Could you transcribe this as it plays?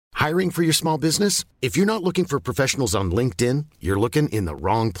Hiring for your small business? If you're not looking for professionals on LinkedIn, you're looking in the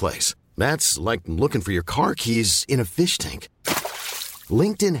wrong place. That's like looking for your car keys in a fish tank.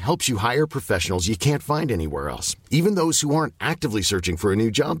 LinkedIn helps you hire professionals you can't find anywhere else, even those who aren't actively searching for a new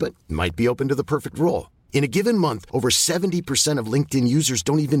job but might be open to the perfect role. In a given month, over 70% of LinkedIn users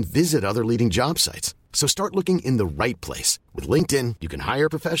don't even visit other leading job sites. So start looking in the right place. With LinkedIn, you can hire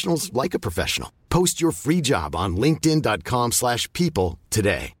professionals like a professional. Post your free job on linkedin.com/people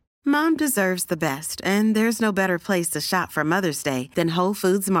today. Mom deserves the best, and there's no better place to shop for Mother's Day than Whole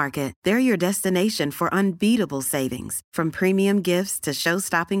Foods Market. They're your destination for unbeatable savings, from premium gifts to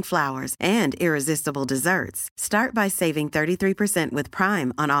show-stopping flowers and irresistible desserts. Start by saving 33% with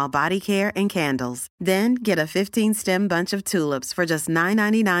Prime on all body care and candles. Then get a 15-stem bunch of tulips for just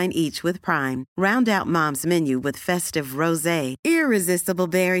 $9.99 each with Prime. Round out Mom's menu with festive rosé, irresistible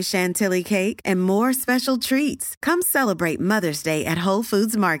berry chantilly cake, and more special treats. Come celebrate Mother's Day at Whole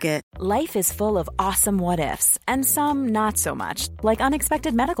Foods Market. Life is full of awesome what-ifs, and some not so much, like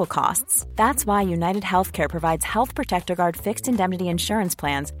unexpected medical costs. That's why United Healthcare provides Health Protector Guard fixed indemnity insurance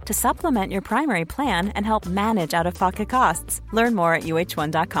plans to supplement your primary plan and help manage out-of-pocket costs. Learn more at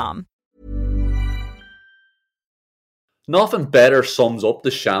uh1.com. Nothing better sums up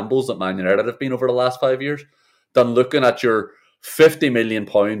the shambles that Man United have been over the last 5 years than looking at your £50 million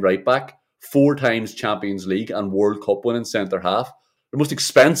right back, 4 times Champions League and World Cup winning centre-half, the most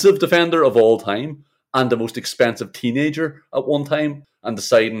expensive defender of all time, and the most expensive teenager at one time, and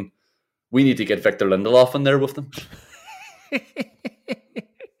deciding we need to get Victor Lindelof in there with them.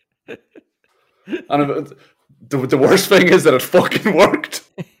 And the worst thing is that it fucking worked.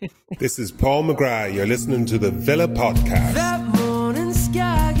 This is Paul McGrath. You're listening to the Villa Podcast. That morning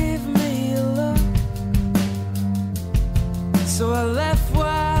sky gave me a look, so I left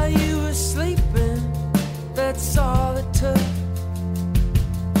while you were sleeping. That's all it took.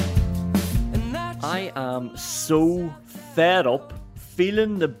 I am so fed up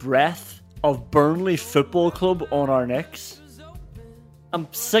feeling the breath of Burnley Football Club on our necks. I'm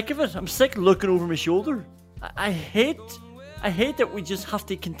sick of it. I'm sick looking over my shoulder. I hate that we just have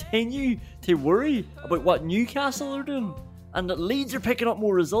to continue to worry about what Newcastle are doing and that Leeds are picking up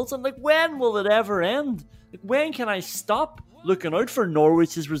more results. I'm like, when will it ever end? Like, when can I stop looking out for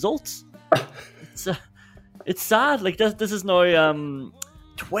Norwich's results? It's sad. Like, this is now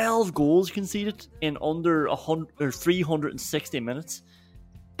 12 goals conceded in under 360 minutes.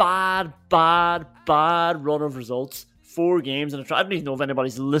 Bad run of results. 4 games, and I don't even know if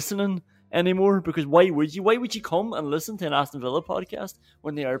anybody's listening anymore, because why would you come and listen to an Aston Villa podcast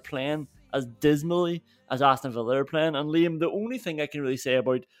when they are playing as dismally as Aston Villa are playing? And Liam, the only thing I can really say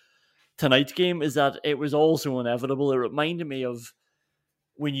about tonight's game is that it was also inevitable. It reminded me of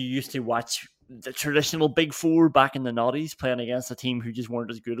when you used to watch the traditional Big Four back in the noughties playing against a team who just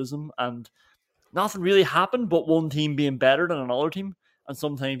weren't as good as them, and nothing really happened but one team being better than another team, and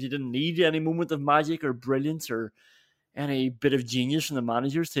sometimes you didn't need any moment of magic or brilliance or any bit of genius from the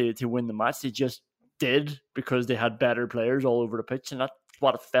managers to win the match. They just did, because they had better players all over the pitch, and that's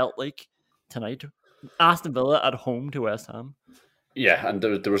what it felt like tonight. Aston Villa at home to West Ham. Yeah, and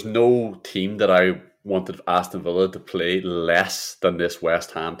there was no team that I wanted Aston Villa to play less than this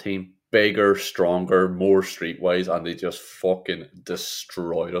West Ham team. Bigger, stronger, more streetwise, and they just fucking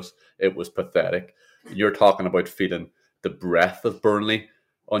destroyed us. It was pathetic. You're talking about feeling the breath of Burnley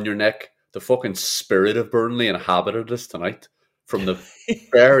on your neck. The fucking spirit of Burnley inhabited us tonight. From the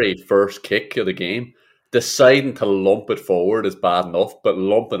very first kick of the game, deciding to lump it forward is bad enough, but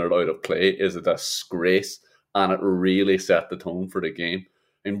lumping it out of play is a disgrace, and it really set the tone for the game.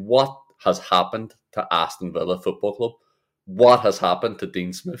 And what has happened to Aston Villa Football Club? What has happened to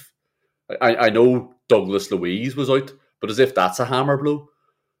Dean Smith? I know Douglas Luiz was out, but as if that's a hammer blow.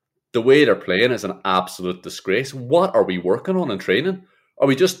 The way they're playing is an absolute disgrace. What are we working on in training? Are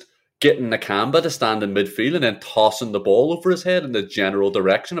we just getting Nakamba to stand in midfield and then tossing the ball over his head in the general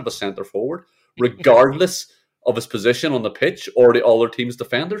direction of a centre forward, regardless of his position on the pitch or the other team's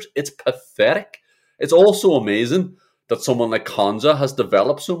defenders? It's pathetic. It's also amazing that someone like Konza has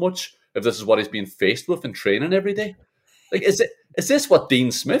developed so much, if this is what he's being faced with in training every day. Like, is this what Dean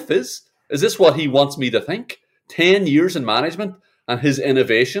Smith is? Is this what he wants me to think? 10 years in management, and his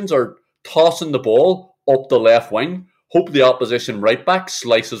innovations are tossing the ball up the left wing, hope the opposition right back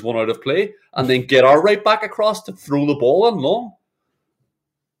slices one out of play, and then get our right back across to throw the ball on long.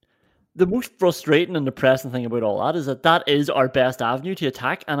 The most frustrating and depressing thing about all that is that is our best avenue to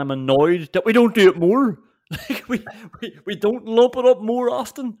attack, and I'm annoyed that we don't do it more. Like we don't lump it up more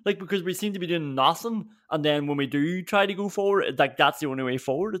often, like because we seem to be doing nothing, and then when we do try to go forward, like that's the only way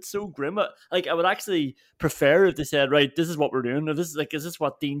forward. It's so grim. Like I would actually prefer if they said, right, this is what we're doing. If this is this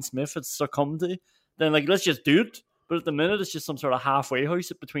what Dean Smith has succumbed to? Then like let's just do it. But at the minute, it's just some sort of halfway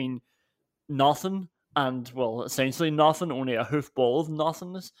house between nothing and essentially nothing, only a hoofball of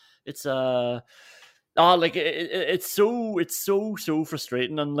nothingness. It's it's so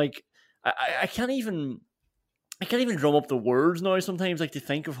frustrating, and like I can't even drum up the words now sometimes, like to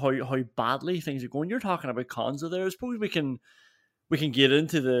think of how badly things are going. You're talking about Konsa there. I suppose we can get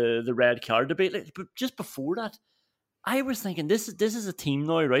into the red card debate. Like, but just before that, I was thinking this is a team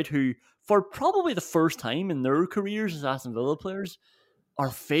now, right, who for probably the first time in their careers as Aston Villa players are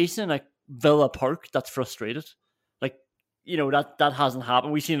facing a Villa Park that's frustrated. Like, that hasn't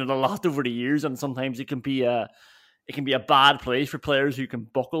happened. We've seen it a lot over the years, and sometimes it can be a bad place for players who can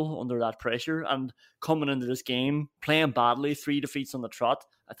buckle under that pressure. And coming into this game, playing badly, 3 defeats on the trot,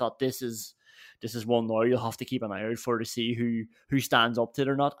 I thought this is one now you'll have to keep an eye out for to see who stands up to it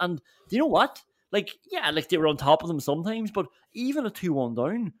or not. And do you know what? Like, yeah, like they were on top of them sometimes, but even a 2-1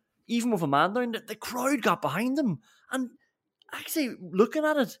 down, even with a man down, the crowd got behind them. And actually, looking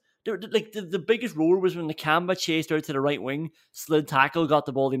at it, the biggest roar was when Nakamba chased out to the right wing, slid tackle, got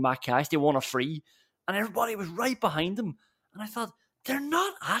the ball to Matt Cash, they won a free, and everybody was right behind them. And I thought, they're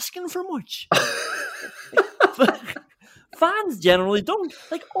not asking for much. Fans generally don't.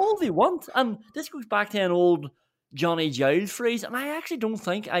 Like, all they want, and this goes back to an old Johnny Giles phrase, and I actually don't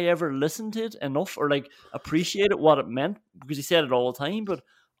think I ever listened to it enough or like appreciated what it meant, because he said it all the time, but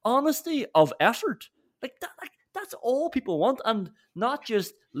honesty of effort. Like that, that's all people want, and not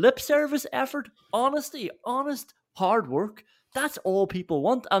just lip service effort. Honesty, honest, hard work. That's all people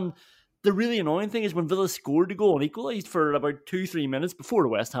want. And the really annoying thing is when Villa scored the goal and equalised for about 2-3 minutes before the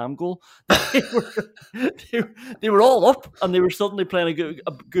West Ham goal, they were all up and they were suddenly playing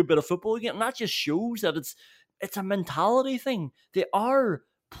a good bit of football again. And that just shows that it's a mentality thing. They are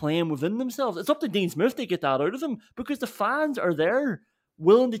playing within themselves. It's up to Dean Smith to get that out of them, because the fans are there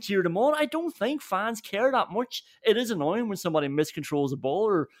willing to cheer them on. I don't think fans care that much. It is annoying when somebody miscontrols a ball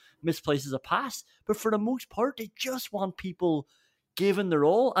or misplaces a pass, but for the most part, they just want people giving their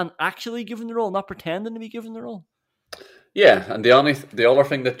all and actually giving their all, not pretending to be giving their all. Yeah, and the other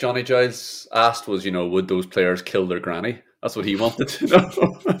thing that Johnny Giles asked was, would those players kill their granny? That's what he wanted to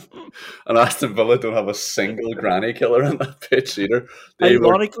know. And Aston Villa don't have a single granny killer on that pitch either.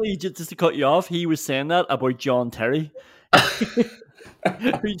 Ironically, just to cut you off, he was saying that about John Terry.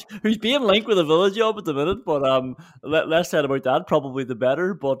 who's being linked with a Villa job at the minute, but less said about that, probably the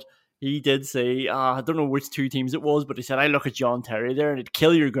better. But he did say, I don't know which 2 teams it was, but he said, I look at John Terry there and it'd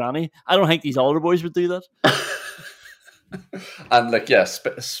kill your granny. I don't think these older boys would do that. And like, yeah,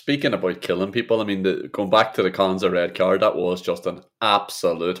 speaking about killing people, I mean, going back to the Konsa red card, that was just an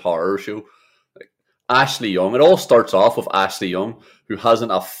absolute horror show. Like, Ashley Young, it all starts off with Ashley Young, who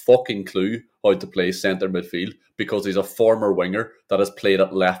hasn't a fucking clue how to play centre midfield because he's a former winger that has played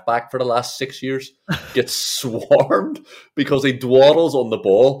at left back for the last 6 years, gets swarmed because he dwaddles on the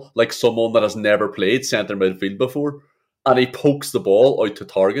ball like someone that has never played centre midfield before, and he pokes the ball out to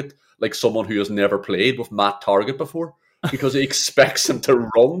Target like someone who has never played with Matt Target before, because he expects him to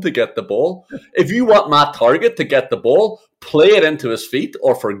run to get the ball. If you want Matt Target to get the ball, play it into his feet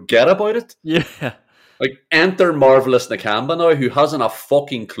or forget about it. Yeah. Like, enter Marvelous Nakamba now, who hasn't a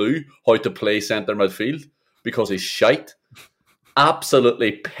fucking clue how to play centre midfield because he's shite.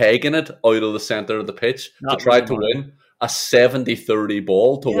 Absolutely pegging it out of the centre of the pitch to try to win a 70-30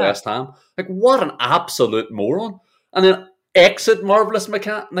 ball to West Ham. Like, what an absolute moron. And then exit Marvelous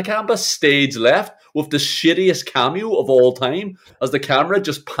Nakamba stage left with the shittiest cameo of all time as the camera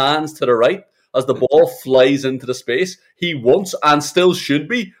just pans to the right as the ball flies into the space he wants and still should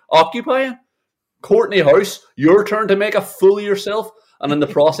be occupying. Courtney House, your turn to make a fool of yourself, and in the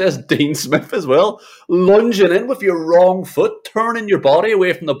process, Dean Smith as well, lunging in with your wrong foot, turning your body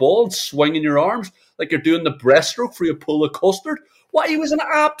away from the ball and swinging your arms like you're doing the breaststroke for your pull of custard. Why, he was an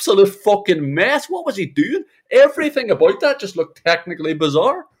absolute fucking mess. What was he doing? Everything about that just looked technically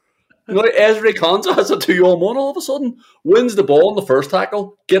bizarre. Ezri Konsa has a 2-on-1 all of a sudden, wins the ball in the first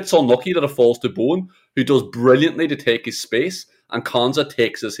tackle, gets unlucky that it falls to Bowen, who does brilliantly to take his space, and Konsa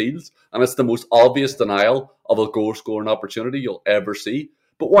takes his heels, and it's the most obvious denial of a goal-scoring opportunity you'll ever see.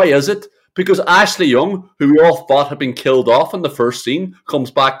 But why is it? Because Ashley Young, who we all thought had been killed off in the first scene,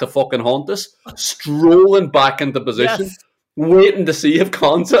 comes back to fucking haunt us, strolling back into position, waiting to see if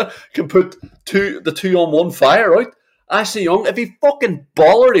Konsa can put the 2-on-1 fire out. Ashley Young, if he fucking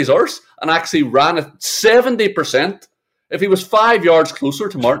bothered his arse and actually ran at 70%, If he was 5 yards closer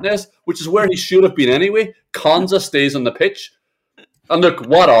to Martinez, which is where he should have been anyway, Konza stays on the pitch. And look,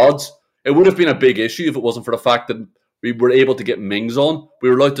 what odds? It would have been a big issue if it wasn't for the fact that we were able to get Mings on. We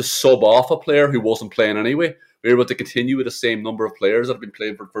were allowed to sub off a player who wasn't playing anyway. We were able to continue with the same number of players that have been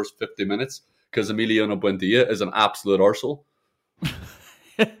playing for the first 50 minutes because Emiliano Buendia is an absolute arsehole.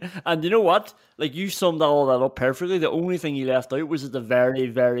 And you know what? Like, you summed all that up perfectly. The only thing he left out was at the very,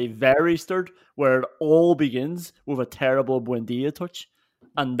 very, very start, where it all begins with a terrible Buendia touch.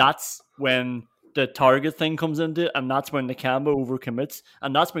 And that's when the target thing comes into it, and that's when Nakamba overcommits,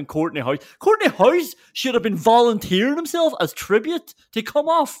 and that's when Courtney House should have been volunteering himself as tribute to come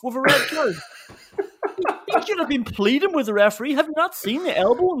off with a red card. He should have been pleading with the referee. Have you not seen the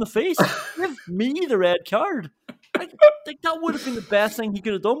elbow in the face? Give me the red card. Like that would have been the best thing he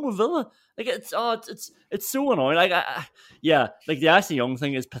could have done with Villa. Like, it's so annoying. Like, the Ashley Young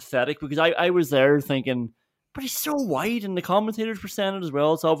thing is pathetic, because I was there thinking, but he's so wide, and the commentators were saying it as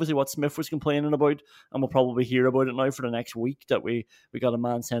well. It's obviously what Smith was complaining about, and we'll probably hear about it now for the next week, that we got a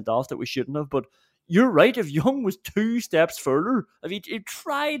man sent off that we shouldn't have. But you're right, if Young was 2 steps further, if he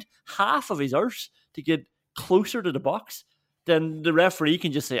tried half of his arse to get closer to the box, then the referee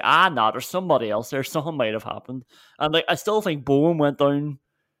can just say, there's somebody else there, something might have happened. And like, I still think Bowen went down.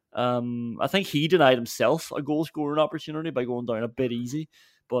 I think he denied himself a goal scoring opportunity by going down a bit easy.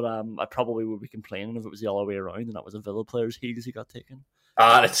 But I probably would be complaining if it was the other way around and that was a Villa player's heels he got taken.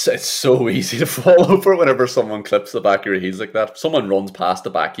 It's so easy to fall over whenever someone clips the back of your heels like that. If someone runs past the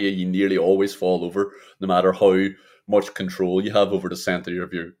back of you, you nearly always fall over, no matter how much control you have over the centre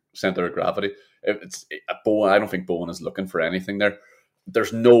of your centre of gravity. Bowen, I don't think Bowen is looking for anything there.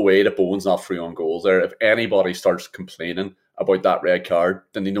 There's no way that Bowen's not free on goals there. If anybody starts complaining about that red card,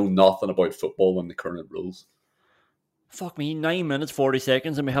 then they know nothing about football and the current rules. Fuck me, 9 minutes, 40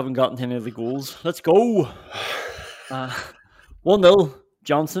 seconds, and we haven't gotten to any of the goals. Let's go. 1-0,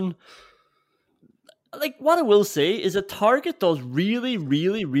 Johnson. Like, what I will say is that Target does really,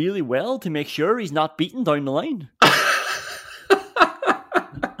 really, really well to make sure he's not beaten down the line.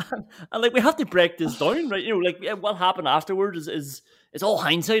 And like, we have to break this down, right? You know, like, what happened afterwards is all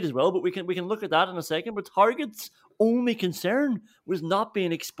hindsight as well, but we can look at that in a second. But Target's only concern was not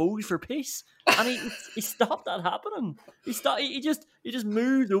being exposed for pace, and he stopped that happening. He just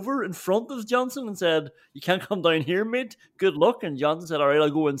moved over in front of Johnson and said, "You can't come down here, mate. Good luck." And Johnson said, "All right, I'll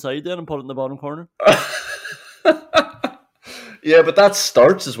go inside then and put it in the bottom corner." Yeah, but that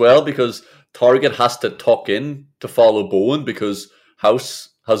starts as well because Target has to tuck in to follow Bowen, because House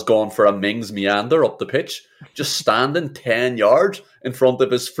has gone for a Mings meander up the pitch, just standing 10 yards in front of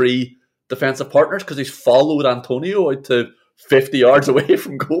his free defensive partners because he's followed Antonio out to 50 yards away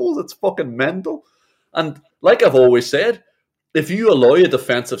from goals. It's fucking mental. And like I've always said, if you allow a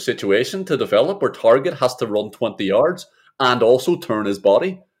defensive situation to develop where Target has to run 20 yards and also turn his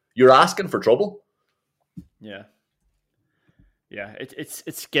body, you're asking for trouble. Yeah. Yeah, it's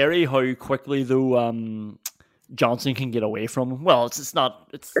scary how quickly, though, Johnson can get away from him. Well, it's not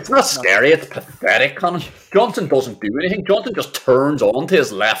scary. It's pathetic, Conor. Johnson doesn't do anything. Johnson just turns onto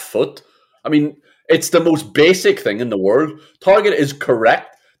his left foot. I mean, it's the most basic thing in the world. Target is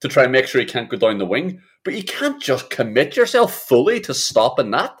correct to try and make sure he can't go down the wing, but you can't just commit yourself fully to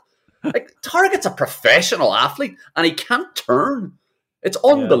stopping that. Like, Target's a professional athlete, and he can't turn. It's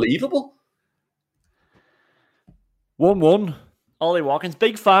unbelievable. 1-1. Ollie Watkins,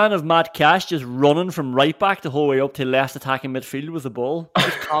 big fan of Matt Cash just running from right back the whole way up to left attacking midfield with the ball,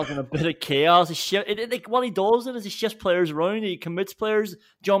 just causing a bit of chaos. What he does is he shifts players around, he commits players.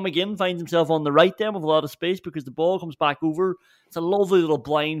 John McGinn finds himself on the right then with a lot of space because the ball comes back over. It's a lovely little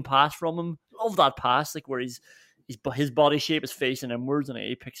blind pass from him. Love that pass, like where his body shape is facing inwards and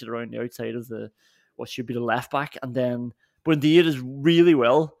he picks it around the outside of what should be the left back, and then Buendia does really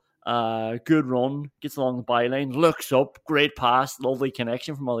well. Good run, gets along the byline, looks up, great pass, lovely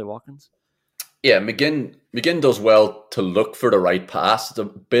connection from Ollie Watkins. Yeah, McGinn does well to look for the right pass. It's a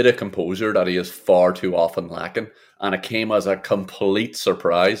bit of composure that he is far too often lacking, and it came as a complete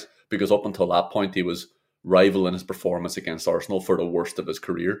surprise because up until that point he was rivaling his performance against Arsenal for the worst of his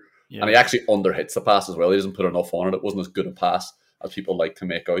career. Yeah. And he actually underhits the pass as well. He doesn't put enough on it. It wasn't as good a pass as people like to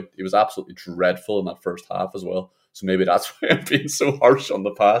make out. He was absolutely dreadful in that first half as well. So maybe that's why I'm being so harsh on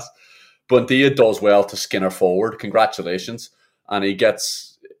the pass. Buendia does well to Skinner forward. Congratulations. And who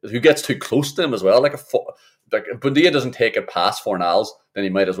gets too close to him as well. Like if Buendia doesn't take a pass Fornals, then he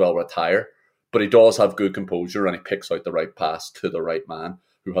might as well retire. But he does have good composure and he picks out the right pass to the right man,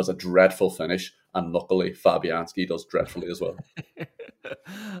 who has a dreadful finish. And luckily, Fabianski does dreadfully as well.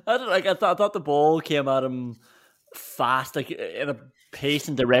 I thought the ball came at him fast, like in a pace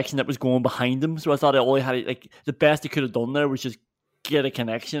and direction that was going behind him. So I thought all he had, like the best he could have done there was just get a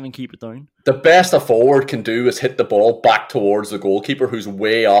connection and keep it down. The best a forward can do is hit the ball back towards the goalkeeper who's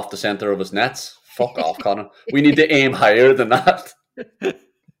way off the centre of his nets. Fuck off, Connor. We need to aim higher than that.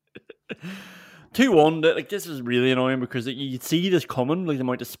 2-1, like this is really annoying because you'd see this coming, like the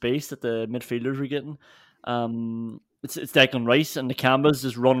amount of space that the midfielders were getting. It's Declan Rice and Nakamba's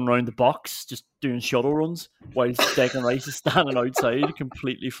just running around the box, just doing shuttle runs, while Declan Rice is standing outside,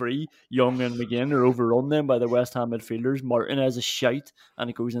 completely free. Young and McGinn are overrun then by the West Ham midfielders. Martinez is shite, and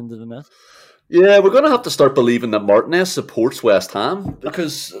it goes into the net. Yeah, we're going to have to start believing that Martinez supports West Ham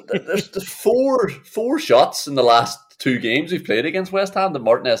because there's four shots in the last 2 games we've played against West Ham that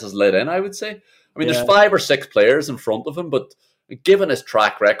Martinez has let in, I would say. I mean, there's 5 or 6 players in front of him, but given his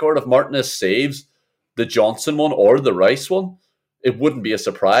track record, if Martinez saves the Johnson one or the Rice one, it wouldn't be a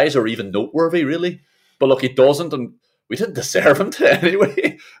surprise or even noteworthy, really. But look, he doesn't, and we didn't deserve him to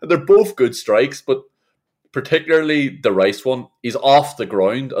anyway. They're both good strikes, but particularly the Rice one, he's off the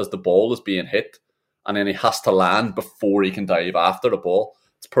ground as the ball is being hit, and then he has to land before he can dive after the ball.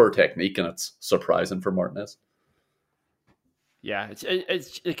 It's poor technique, and it's surprising for Martinez. Yeah,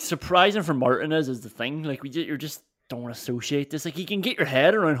 it's surprising for Martinez is the thing. Like you just don't associate this. Like you can get your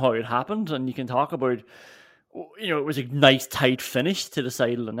head around how it happened, and you can talk about, it was a nice tight finish to the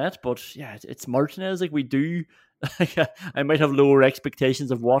side of the net. But yeah, it's Martinez. Like we do. I might have lower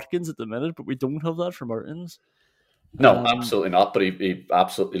expectations of Watkins at the minute, but we don't have that for Martinez. No, absolutely not. But he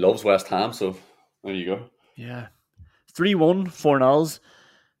absolutely loves West Ham. So there you go. Yeah, 3-1 Fornals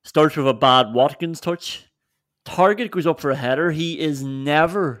starts with a bad Watkins touch. Target goes up for a header. He is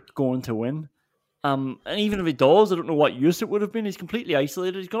never going to win. And even if he does, I don't know what use it would have been. He's completely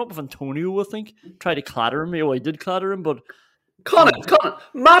isolated. He's gone up with Antonio, I think. Tried to clatter him. He did clatter him, but... Connor,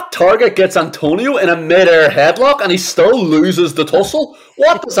 Matt Target gets Antonio in a mid-air headlock and he still loses the tussle.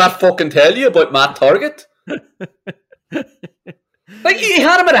 What does that fucking tell you about Matt Target? Like, he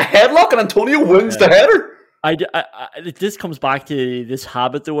had him in a headlock and Antonio wins the header. This comes back to this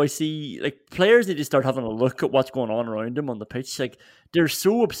habit, though. I see, like, players need to start having a look at what's going on around them on the pitch. Like, they're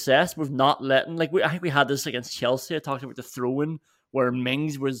so obsessed with not letting... Like, I think we had this against Chelsea. I talked about the throw-in where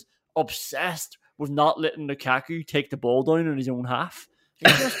Mings was obsessed with not letting Lukaku take the ball down in his own half.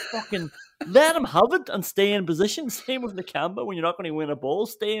 Like, just fucking let him have it and stay in position. Same with Nakamba. When you're not going to win a ball,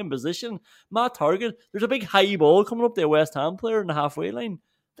 stay in position. Matt Target, there's a big high ball coming up to a West Ham player in the halfway line.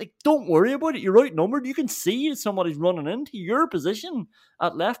 Like, don't worry about it. You're outnumbered. You can see that somebody's running into your position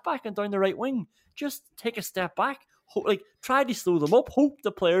at left back and down the right wing. Just take a step back. Try to slow them up. Hope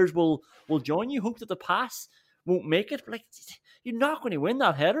the players will join you. Hope that the pass won't make it. But like, you're not going to win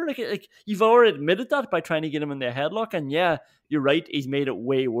that header. Like you've already admitted that by trying to get him in the headlock. And yeah, you're right. He's made it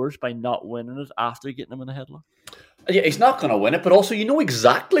way worse by not winning it after getting him in the headlock. Yeah, he's not going to win it, but also you know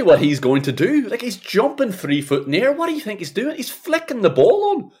exactly what he's going to do. Like, he's jumping 3 foot in the air. What do you think he's doing? He's flicking the ball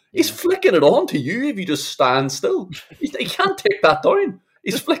on. He's flicking it on to you if you just stand still. He can't take that down.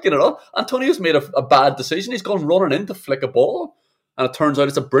 He's flicking it on. Antonio's made a bad decision. He's gone running in to flick a ball. And it turns out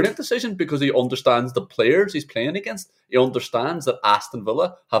it's a brilliant decision because he understands the players he's playing against. He understands that Aston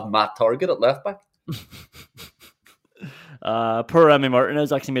Villa have Matt Target at left back. Poor Remy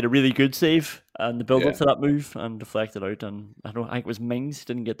Martinez actually made a really good save and the build up to that move and deflected out, and I think it was Mings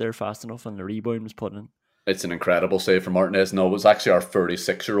didn't get there fast enough and the rebound was put in. It's an incredible save from Martinez. No, it was actually our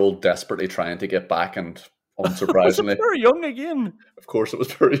 36-year-old desperately trying to get back, and unsurprisingly... Was it very young again? Of course it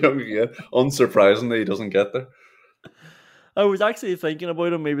was very young again. Unsurprisingly, he doesn't get there. I was actually thinking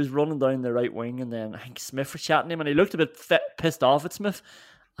about him. He was running down the right wing and then I think Smith was chatting him and he looked a bit pissed off at Smith.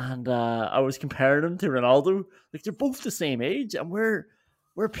 And I was comparing him to Ronaldo. Like, they're both the same age, and we're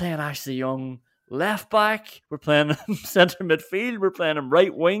playing Ashley Young left back. We're playing him centre midfield. We're playing him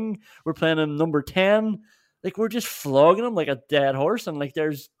right wing. We're playing him number 10. Like, we're just flogging him like a dead horse. And like,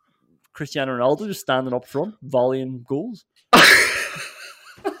 there's Cristiano Ronaldo just standing up front, volleying goals.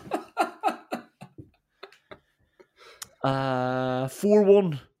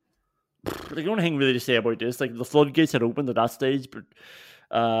 4-1. The only thing really to say about this, like, the floodgates had opened at that stage, but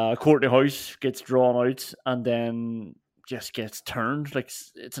Courtney House gets drawn out and then just gets turned. Like,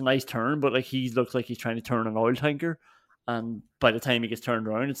 it's a nice turn, but like, he looks like he's trying to turn an oil tanker, and by the time he gets turned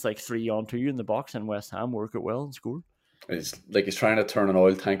around, it's like 3-on-2 in the box, and West Ham work it well and score. It's like he's trying to turn an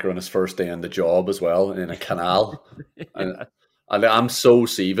oil tanker on his first day on the job as well, in a canal. and I'm so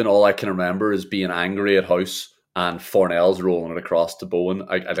seething. All I can remember is being angry at House and Fornells rolling it across to Bowen.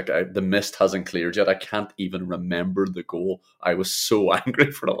 The mist hasn't cleared yet. I can't even remember the goal. I was so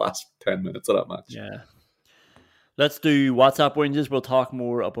angry for the last 10 minutes of that match. Yeah. Let's do WhatsApp whinges. We'll talk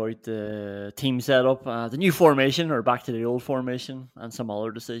more about the team setup, the new formation, or back to the old formation, and some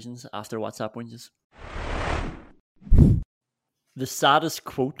other decisions after WhatsApp whinges. The saddest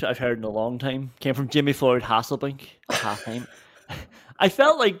quote I've heard in a long time came from Jimmy Floyd Hasselbank at halftime. I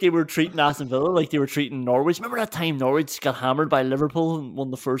felt like they were treating Aston Villa like they were treating Norwich. Remember that time Norwich got hammered by Liverpool in one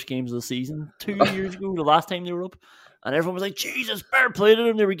of the first games of the season 2 years ago, the last time they were up? And everyone was like, Jesus, fair play to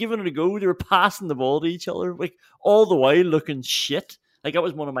them. They were giving it a go. They were passing the ball to each other, like all the while looking shit. Like that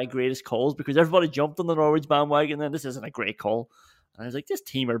was one of my greatest calls because everybody jumped on the Norwich bandwagon. Then this isn't a great call. And I was like, this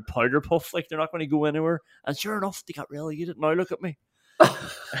team are powder puff. Like they're not going to go anywhere. And sure enough, they got relegated. Now look at me.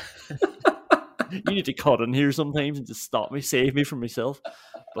 You need to cut in here sometimes and just stop me, save me from myself.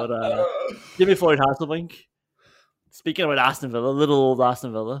 But Jimmy Floyd Hasselbank, speaking about Aston Villa, little old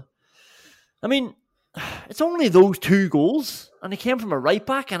Aston Villa. I mean, it's only those 2 goals, and they came from a right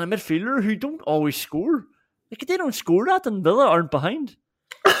back and a midfielder who don't always score. Like, if they don't score that, then Villa aren't behind.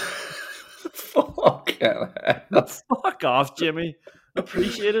 Fuck off, Jimmy.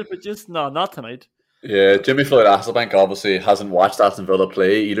 Appreciate it, but just, no, not tonight. Yeah, Jimmy Floyd Hasselbank obviously hasn't watched Aston Villa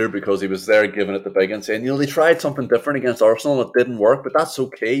play either because he was there giving it the big and saying, they tried something different against Arsenal and it didn't work, but that's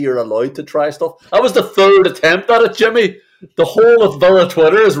okay, you're allowed to try stuff. That was the 3rd attempt at it, Jimmy. The whole of Villa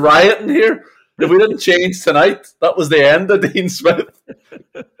Twitter is rioting here. If we didn't change tonight, that was the end of Dean Smith.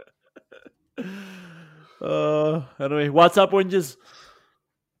 Anyway, WhatsApp whinges.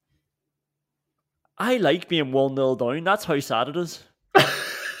 I like being 1-0 down. That's how sad it is.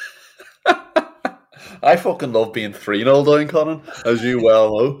 I fucking love being 3-0 down, Conan, as you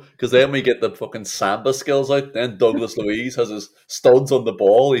well know, because then we get the fucking Samba skills out. Then Douglas Luiz has his studs on the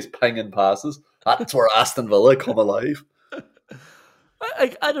ball. He's pinging passes. That's where Aston Villa come alive.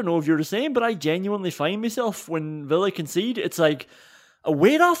 I don't know if you're the same, but I genuinely find myself when Villa concede, it's like a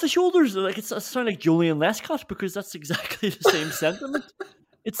weight off the shoulders. Like it sounds like Julian Lescott because that's exactly the same sentiment.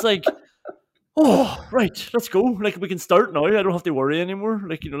 It's like, oh, right, let's go. Like, we can start now. I don't have to worry anymore.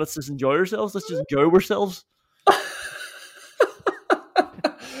 Like, let's just enjoy ourselves. Let's just enjoy ourselves.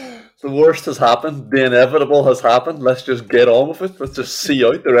 The worst has happened. The inevitable has happened. Let's just get on with it. Let's just see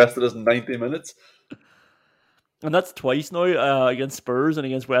out the rest of this 90 minutes. And that's twice now against Spurs and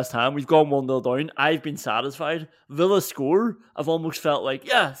against West Ham. We've gone 1-0 down. I've been satisfied. Villa score. I've almost felt like,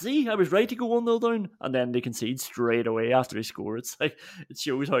 yeah, see, I was right to go 1-0 down. And then they concede straight away after they score. It's like, it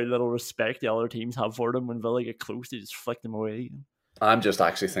shows how little respect the other teams have for them. When Villa get close, they just flick them away. I'm just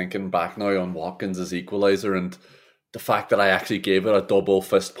actually thinking back now on Watkins' equaliser and the fact that I actually gave it a double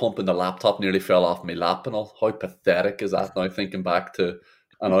fist pump and the laptop nearly fell off my lap and all. How pathetic is that now, thinking back to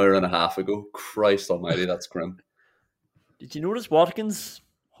an hour and a half ago? Christ almighty, that's grim. Did you notice Watkins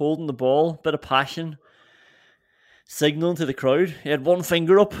holding the ball, bit of passion, signalling to the crowd? He had one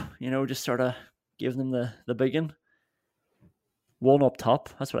finger up, just sort of giving them the big one. One up top,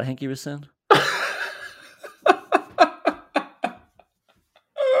 that's what I think he was saying.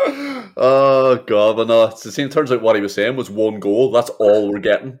 Oh, God, but no, it turns out what he was saying was 1 goal. That's all we're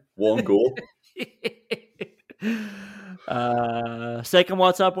getting, 1 goal. Second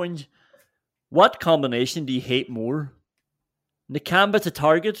WhatsApp one. What combination do you hate more? Nakamba to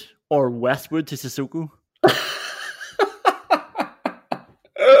Target or Westwood to Sissoko?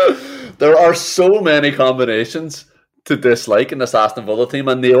 There are so many combinations to dislike in this Aston Villa team,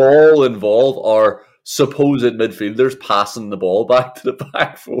 and they all involve our supposed midfielders passing the ball back to the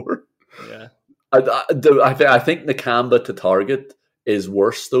back four. Yeah, I think Nakamba to Target is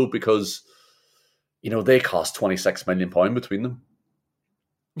worse though because they cost £26 million between them,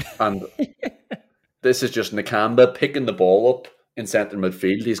 and this is just Nakamba picking the ball up in centre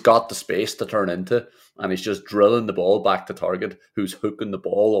midfield. He's got the space to turn into, and he's just drilling the ball back to Target, who's hooking the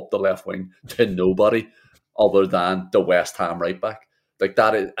ball up the left wing to nobody other than the West Ham right back. Like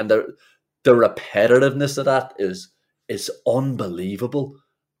that is, and the repetitiveness of that is unbelievable.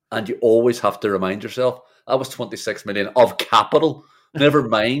 And you always have to remind yourself that was 26 million of capital. Never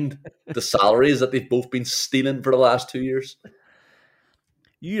mind the salaries that they've both been stealing for the last 2 years.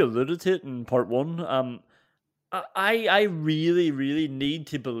 You alluded to it in part one. I really, really need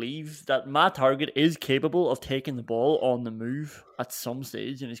to believe that Matt Target is capable of taking the ball on the move at some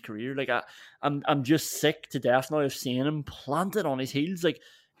stage in his career. Like I'm just sick to death now of seeing him planted on his heels. Like,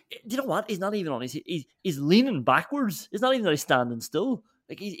 you know what? He's not even on his he's leaning backwards. It's not even that he's standing still.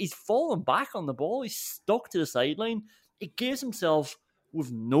 Like he's falling back on the ball. He's stuck to the sideline. He gives himself with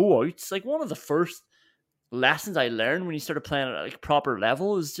no outs. Like one of the first lessons I learned when you started playing at like proper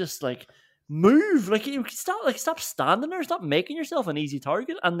level is just like move. Like you stop standing there, stop making yourself an easy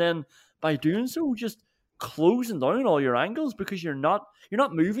target, and then by doing so, just closing down all your angles because you're not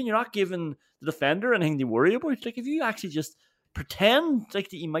moving, you're not giving the defender anything to worry about. Like if you actually just pretend like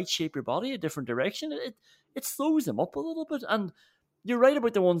that you might shape your body a different direction, it slows them up a little bit. And you're right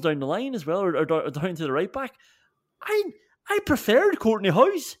about the ones down the line as well, or down to the right back. I preferred Courtney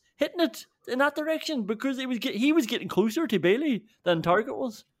House hitting it in that direction because he was getting closer to Bailey than Targett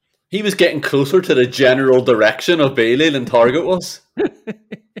was. He was getting closer to the general direction of Bailey than Targett was.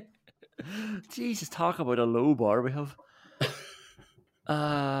 Jesus, talk about a low bar we have.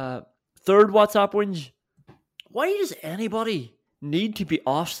 Third WhatsApp whinge. Why does anybody need to be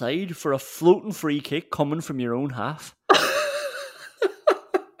offside for a floating free kick coming from your own half?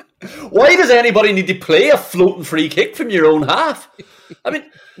 Why does anybody need to play a floating free kick from your own half? I mean,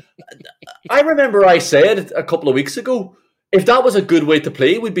 I remember I said a couple of weeks ago, if that was a good way to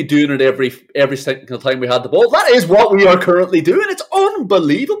play, we'd be doing it every single time we had the ball. That is what we are currently doing. It's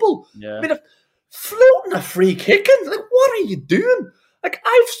unbelievable. Yeah. I mean, floating a free kick in, like, what are you doing? Like,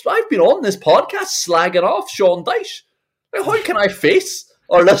 I've been on this podcast slagging off Sean Dyche. Like, how can I face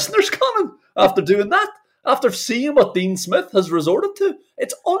our listeners, Conan, after doing that? After seeing what Dean Smith has resorted to?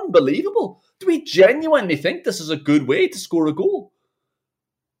 It's unbelievable. Do we genuinely think this is a good way to score a goal?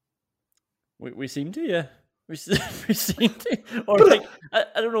 We seem to, yeah. We seem to. Or like, I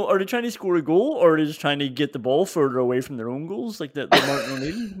don't know, are they trying to score a goal or are they just trying to get the ball further away from their own goals? Like the Martin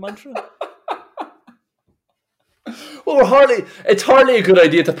O'Neill mantra? Well, it's hardly a good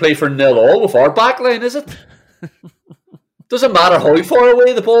idea to play for 0-0 with our backline, is it? Doesn't matter how far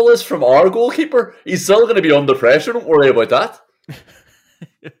away the ball is from our goalkeeper. He's still going to be under pressure. Don't worry about that.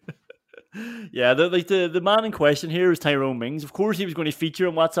 Yeah, the man in question here is Tyrone Mings. Of course, he was going to feature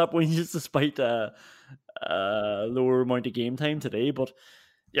on WhatsApp wins despite lower amount of game time today. But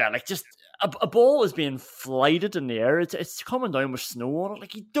yeah, like just a ball is being flighted in the air. It's coming down with snow on it.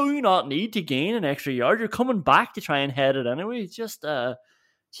 Like you do not need to gain an extra yard. You're coming back to try and head it anyway. Just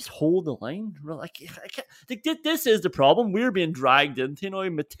hold the line. Like this is the problem. We're being dragged into now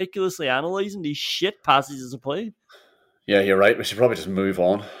meticulously analysing these shit passages of play. Yeah, you're right. We should probably just move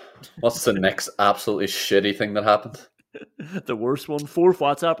on. What's the next absolutely shitty thing that happened? The worst one. Fourth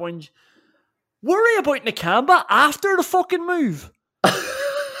WhatsApp whinge. Worry about Nakamba after the fucking move.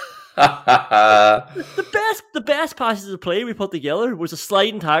 The best passes of play we put together was a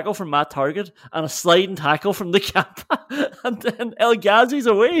sliding tackle from Matt Targett and a sliding tackle from Nakamba, and then El Ghazi's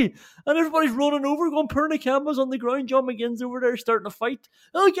away, and everybody's running over, going, poor Nakamba's on the ground, John McGinn's over there starting a fight.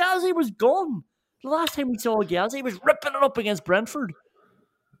 El Ghazi was gone. The last time we saw El Ghazi, he was ripping it up against Brentford.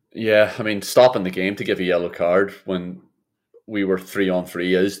 Yeah, I mean, stopping the game to give a yellow card when we were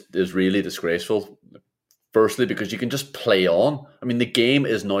 3-on-3 is really disgraceful. Firstly, because you can just play on. I mean, the game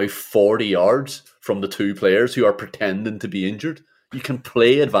is now 40 yards from the two players who are pretending to be injured. You can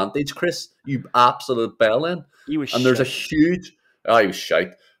play advantage, Chris. You absolute bellend. He was and there's a huge... he was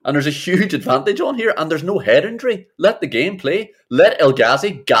shite. And there's a huge advantage on here, and there's no head injury. Let the game play. Let El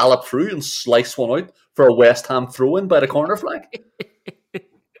Ghazi gallop through and slice one out for a West Ham throw-in by the corner flag.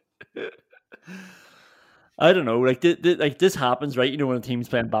 I don't know, like this happens, right? You know, when a team's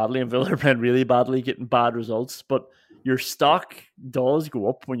playing badly and Villa are playing really badly, getting bad results, but your stock does go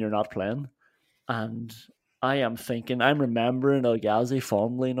up when you're not playing. And I'm remembering El Ghazi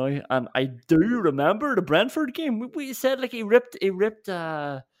fondly now, and I do remember the Brentford game. We said like he ripped.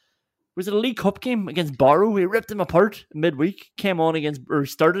 Was it a League Cup game against Barrow? He ripped him apart midweek.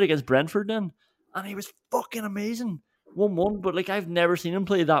 Started against Brentford then, and he was fucking amazing. 1-1, but like I've never seen him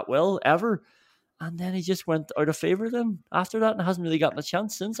play that well ever. And then he just went out of favour then after that and hasn't really gotten a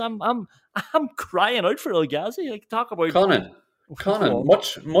chance since. I'm crying out for El Ghazi. Like, talk about Conan,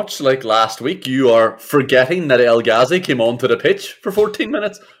 much like last week, you are forgetting that El Ghazi came onto the pitch for 14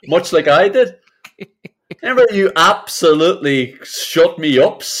 minutes, much like I did. Remember, you absolutely shut me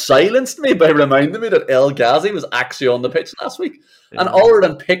up, silenced me by reminding me that El Ghazi was actually on the pitch last week. Yeah. And other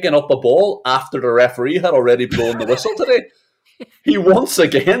than picking up a ball after the referee had already blown the whistle today, he once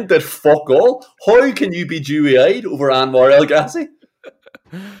again did fuck all. How can you be dewy-eyed over Anwar El Ghazi?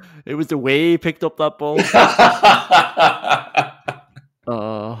 It was the way he picked up that ball.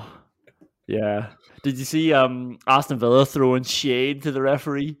 Yeah. Did you see Aston Villa throwing shade to the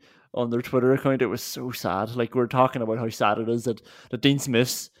referee on their Twitter account? It was so sad. Like, we're talking about how sad it is that Dean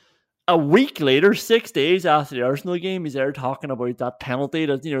Smith's a week later, 6 days after the Arsenal game, he's there talking about that penalty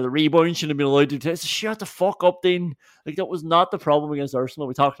that, you know, the rebound shouldn't have been allowed to test. Shut the fuck up, Dean. Like, that was not the problem against Arsenal.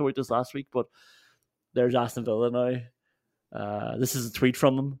 We talked about this last week, but there's Aston Villa now. This is a tweet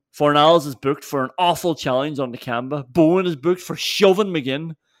from them. Fornals is booked for an awful challenge on Nakamba. Bowen is booked for shoving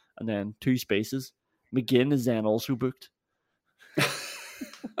McGinn. And then 2 spaces. McGinn is then also booked.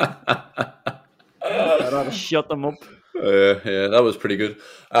 I'd shut them up. Yeah, that was pretty good.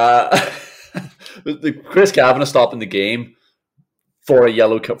 The Chris Kavanagh stopping the game for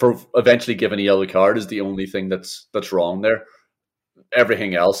eventually giving a yellow card is the only thing that's wrong there.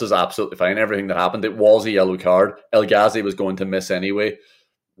 Everything else is absolutely fine. Everything that happened, it was a yellow card. El Ghazi was going to miss anyway.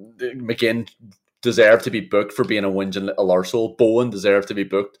 McGinn deserved to be booked for being a whinging little arsehole. Bowen deserved to be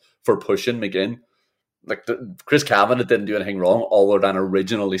booked for pushing McGinn. Like Chris Kavanagh didn't do anything wrong other than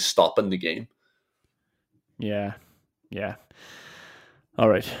originally stopping the game. Yeah. All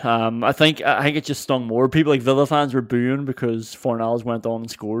right. I think it just stung more. People like Villa fans were booing because Fornals went on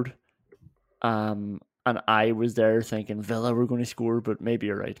and scored. And I was there thinking Villa were going to score, but maybe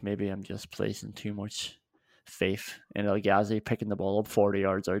you're right. Maybe I'm just placing too much faith in El Ghazi picking the ball up 40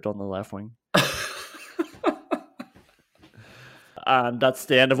 yards out on the left wing. And that's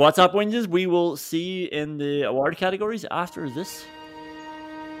the end of WhatsApp Whinges. We will see in the award categories after this.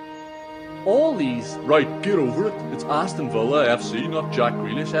 All these, right, get over it. It's Aston Villa FC, not Jack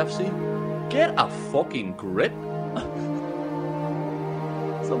Grealish FC. Get a fucking grip.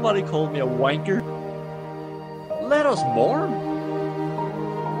 Somebody called me a wanker. Let us mourn.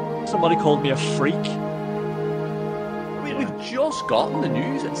 Somebody called me a freak. I mean, we've just gotten the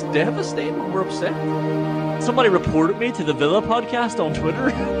news. It's devastating. We're upset. Somebody reported me to the Villa podcast on Twitter.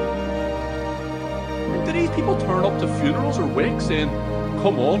 Do these people turn up to funerals or wakes saying,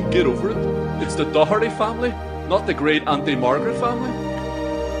 come on, get over it? It's the Doherty family, not the great Auntie Margaret family.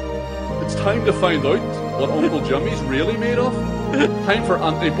 It's time to find out what Uncle Jimmy's really made of. Time for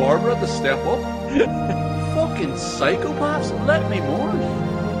Auntie Barbara to step up. Fucking psychopaths, let me mourn.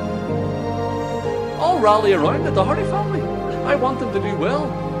 I'll rally around the Doherty family. I want them to do well.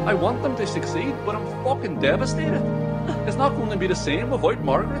 I want them to succeed, but I'm fucking devastated. It's not going to be the same without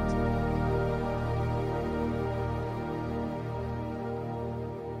Margaret.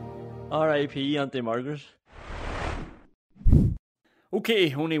 R.I.P. Auntie Margaret.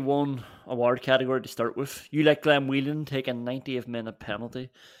 Okay, only one award category to start with. You let Glenn Whelan take a 90th minute penalty.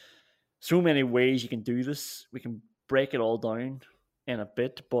 So many ways you can do this. We can break it all down in a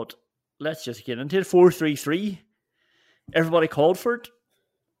bit, but let's just get into it. 4-3-3. Everybody called for it.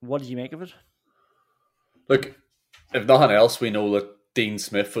 What did you make of it? Look, if nothing else, we know that Dean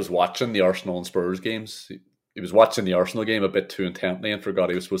Smith was watching the Arsenal and Spurs games. He was watching the Arsenal game a bit too intently and forgot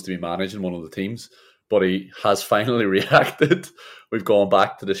he was supposed to be managing one of the teams. But he has finally reacted. We've gone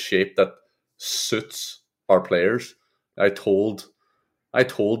back to the shape that suits our players. I told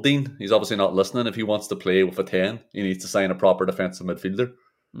Dean, he's obviously not listening, if he wants to play with a 10, he needs to sign a proper defensive midfielder.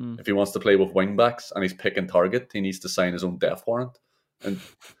 If he wants to play with wing backs and he's picking target, he needs to sign his own death warrant. And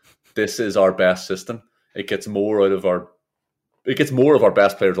this is our best system. It gets more of our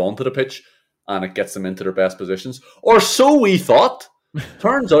best players onto the pitch, and it gets them into their best positions. Or so we thought.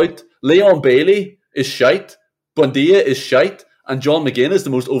 Turns out Leon Bailey is shite, Buendia is shite, and John McGinn is the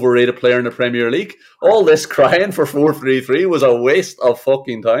most overrated player in the Premier League. All this crying for 4-3-3 was a waste of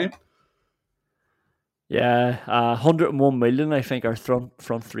fucking time. Yeah, 101 million, I think, our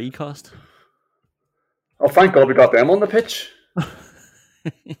front three cost. Oh, thank God we got them on the pitch.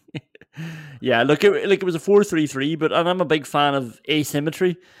 Yeah, look, it was a 4-3-3, and I'm a big fan of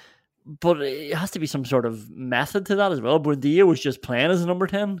asymmetry, but it has to be some sort of method to that as well. Buendia was just playing as a number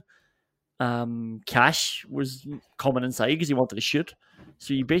 10. Cash was coming inside because he wanted to shoot,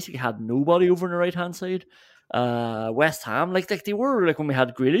 so you basically had nobody over on the right hand side. West Ham, like they were, like when we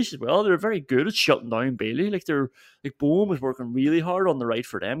had Grealish as well, they were very good at shutting down Bailey. Like Bowen was working really hard on the right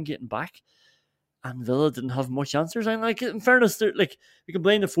for them, getting back. And Villa didn't have much answers. And like, in fairness, like we can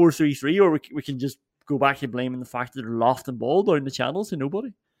blame the 4-3-3, or we can just go back to blaming the fact that they're lofting ball down the channels to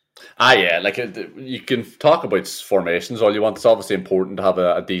nobody. Yeah, like you can talk about formations all you want. It's obviously important to have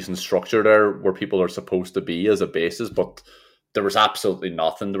a decent structure there where people are supposed to be as a basis, but there was absolutely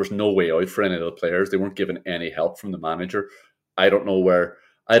nothing. There was no way out for any of the players. They weren't given any help from the manager. I don't know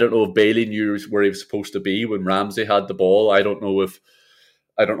if Bailey knew where he was supposed to be when Ramsey had the ball. I don't know if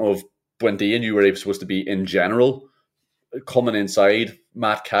Buendia knew where he was supposed to be in general. Coming inside,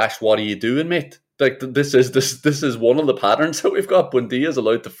 Matt Cash, what are you doing, mate? Like this is one of the patterns that we've got. Buendia is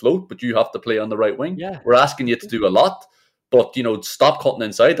allowed to float, but you have to play on the right wing. Yeah. We're asking you to do a lot, but stop cutting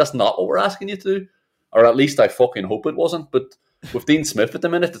inside. That's not what we're asking you to do. Or at least I fucking hope it wasn't. But with Dean Smith at the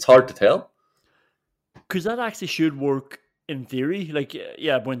minute, it's hard to tell. Because that actually should work in theory. Like,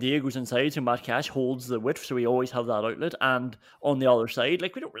 yeah, Buendia goes inside, so Matt Cash holds the width, so we always have that outlet. And on the other side,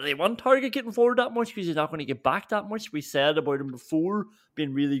 like, we don't really want Target getting forward that much because he's not going to get back that much. We said about him before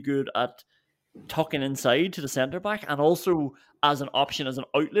being really good at tucking inside to the centre back, and also as an option, as an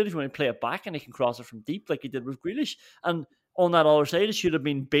outlet if you want to play it back and he can cross it from deep like he did with Grealish. And on that other side. It should have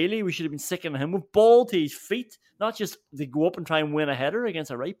been Bailey. We should have been sicking him with ball to his feet, not just to go up and try and win a header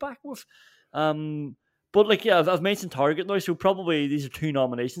against a right back with. But like, yeah, I've mentioned Targett now, so probably these are two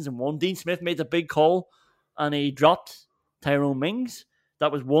nominations in one. Dean Smith made a big call and he dropped Tyrone Mings.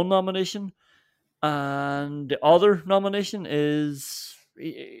 That was one nomination. And the other nomination is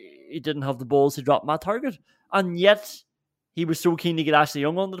he didn't have the balls to drop Matt Targett. And yet he was so keen to get Ashley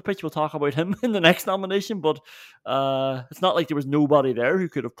Young onto the pitch. We'll talk about him in the next nomination, but it's not like there was nobody there who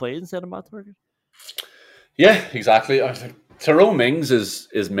could have played instead of Matt Targett. Yeah, exactly. I think Tyrone Mings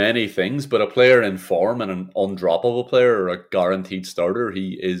is many things, but a player in form and an undroppable player or a guaranteed starter,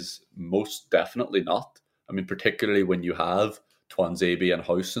 he is most definitely not. I mean, particularly when you have Tuanzebe and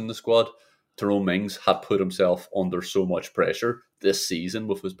House in the squad, Tyrone Mings had put himself under so much pressure this season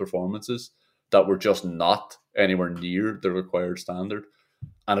with his performances that were just not anywhere near the required standard.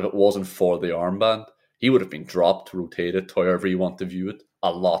 And if it wasn't for the armband, he would have been dropped, rotated, however you want to view it,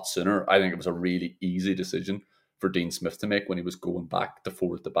 a lot sooner. I think it was a really easy decision for Dean Smith to make when he was going back to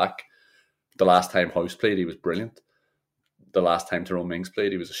 4 at the back. The last time House played, he was brilliant. The last time Tyrone Mings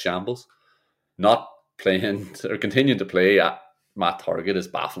played, he was a shambles. Not playing or continuing to play at Matt Targett is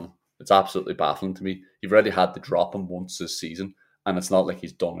baffling. It's absolutely baffling to me. You've already had to drop him once this season, and it's not like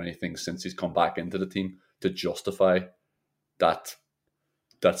he's done anything since he's come back into the team to justify that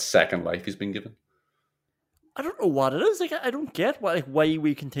second life he's been given. I don't know what it is. Like, I don't get why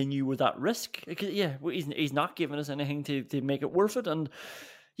we continue with that risk. Like, yeah, he's not giving us anything to make it worth it. And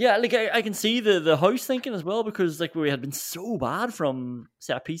yeah, like I can see the House thinking as well, because like we had been so bad from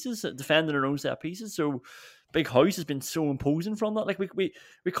set pieces, defending our own set pieces. So Big House has been so imposing from that. Like we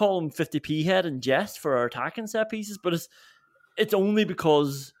call him 50p head and jest for our attacking set pieces, but it's only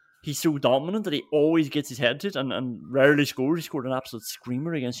because he's so dominant that he always gets his head to it and rarely scores. He scored an absolute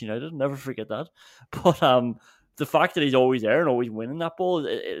screamer against United. Never forget that. But the fact that he's always there and always winning that ball,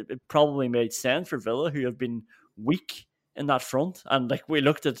 it probably made sense for Villa, who have been weak in that front. And like we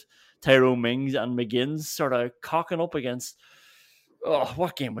looked at Tyrone Mings and McGinn's sort of cocking up against... Oh,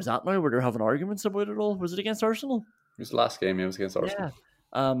 what game was that now where they're having arguments about it all? Was it against Arsenal? It was the last game. It was against Arsenal.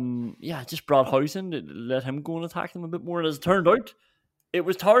 Yeah. Just brought House in to let him go and attack them a bit more. And as it turned out, it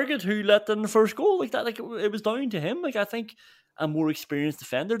was Targett who let in the first goal. Like that, like it was down to him. Like I think a more experienced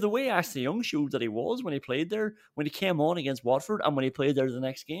defender, the way Ashley Young showed that he was when he played there, when he came on against Watford, and when he played there the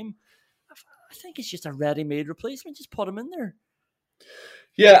next game, I think it's just a ready-made replacement. Just put him in there.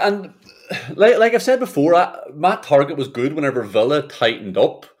 Yeah, and like I've said before, Matt Targett was good whenever Villa tightened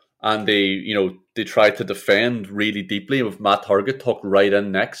up and they tried to defend really deeply with Matt Targett tucked right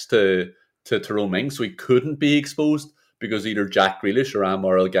in next to Tyrone Mings, so he couldn't be exposed because either Jack Grealish or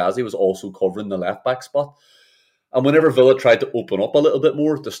Ammar El Ghazi was also covering the left back spot. And whenever Villa tried to open up a little bit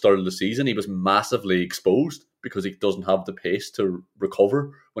more at the start of the season, he was massively exposed because he doesn't have the pace to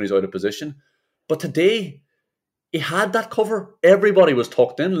recover when he's out of position. But today, he had that cover. Everybody was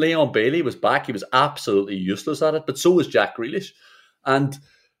tucked in. Leon Bailey was back. He was absolutely useless at it, but so was Jack Grealish. And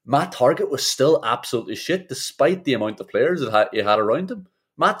Matt Targett was still absolutely shit, despite the amount of players that he had around him.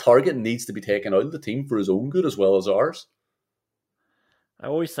 Matt Targett needs to be taken out of the team for his own good as well as ours. I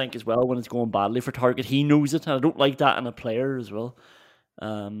always think as well when it's going badly for Targett, he knows it, and I don't like that in a player as well.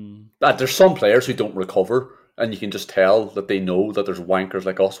 There's some players who don't recover, and you can just tell that they know that there's wankers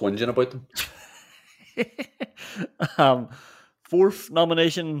like us whinging about them. Fourth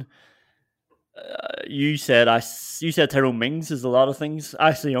nomination, you said Tyrone Mings is a lot of things.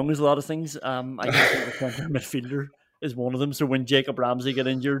 Ashley Young is a lot of things. I guess the midfielder is one of them. So when Jacob Ramsey got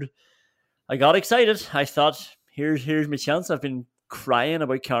injured, I got excited. I thought, here's my chance. I've been crying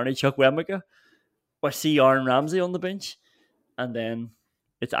about Carney Chukwuemeka. I see Aaron Ramsey on the bench, and then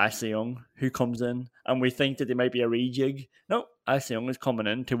it's Ashley Young who comes in, and we think that they might be a rejig. No, Ashley Young is coming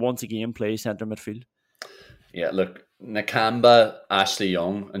in to once again play centre midfield. Yeah, look, Nakamba, Ashley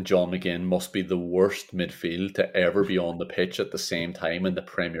Young and John McGinn must be the worst midfield to ever be on the pitch at the same time in the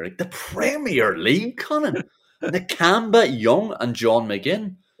Premier League. The Premier League, Conan! Nakamba, Young and John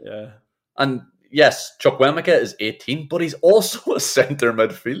McGinn. Yeah. And yes, Chukwuemeka is 18, but he's also a centre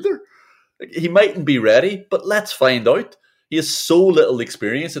midfielder. He mightn't be ready, but let's find out. He has so little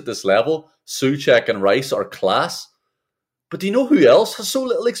experience at this level. Souček and Rice are class. But do you know who else has so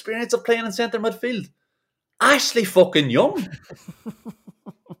little experience of playing in centre midfield? Ashley fucking Young.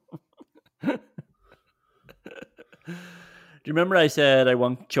 Do you remember I said I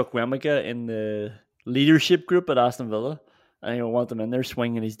want Chukwuemeka in the leadership group at Aston Villa? And I want them in there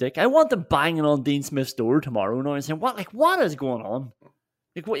swinging his dick. I want them banging on Dean Smith's door tomorrow now and saying, what is going on?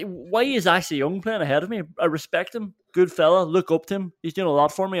 Like, why is Ashley Young playing ahead of me? I respect him. good fella. Look up to him. He's doing a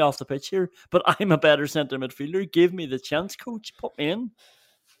lot for me off the pitch here. But I'm a better centre midfielder. Give me the chance, coach. Put me in.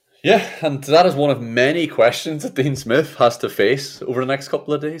 Yeah, and that is one of many questions that Dean Smith has to face over the next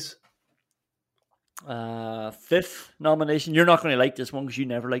couple of days. Fifth nomination. You're not going to like this one because you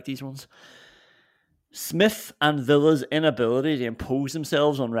never like these ones. Smith and Villa's inability to impose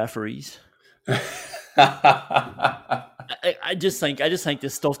themselves on referees. I just think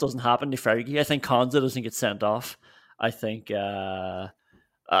this stuff doesn't happen to Fergie. I think Konza doesn't get sent off. I think the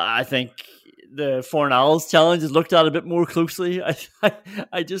Fornals challenge is looked at a bit more closely.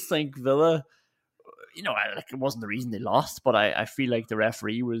 I just think Villa, it wasn't the reason they lost, but I feel like the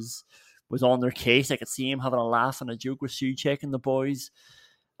referee was on their case. I could see him having a laugh and a joke with Souček and the boys.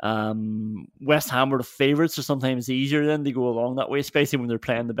 West Ham were the favourites, so sometimes it's easier then they go along that way, especially when they're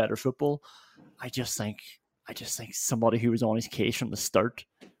playing the better football. I just think somebody who was on his case from the start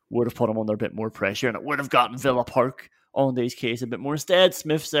would have put him under a bit more pressure, and it would have gotten Villa Park on his case a bit more. Instead,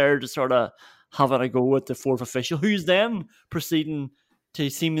 Smith's there to sort of having a go at the fourth official, who's then proceeding to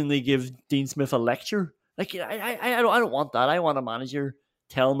seemingly give Dean Smith a lecture. Like, I don't want that. I want a manager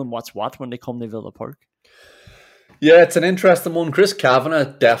telling them what's what when they come to Villa Park. Yeah, it's an interesting one. Chris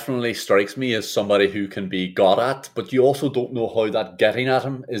Kavanagh definitely strikes me as somebody who can be got at, but you also don't know how that getting at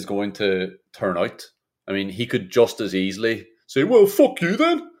him is going to turn out. I mean, he could just as easily say, well, fuck you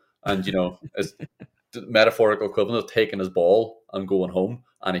then. And, as the metaphorical equivalent of taking his ball and going home,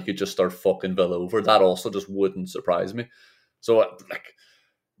 and he could just start fucking Villa over. That also just wouldn't surprise me. So,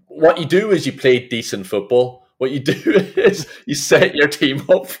 what you do is you play decent football. What you do is you set your team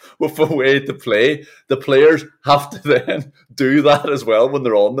up with a way to play. The players have to then do that as well when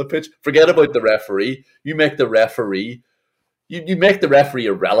they're on the pitch. Forget about the referee. You make the referee. You make the referee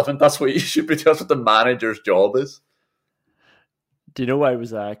irrelevant. That's what you should be. That's what the manager's job is. Do you know I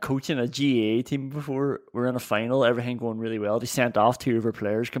was coaching a GAA team before? We're in a final, everything going really well. They sent off 2 of our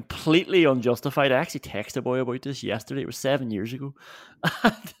players, completely unjustified. I actually texted a boy about this yesterday. It was 7 years ago.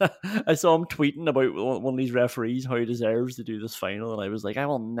 I saw him tweeting about one of these referees, how he deserves to do this final. And I was like, I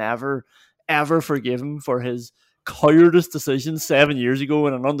will never, ever forgive him for his cowardice decision 7 years ago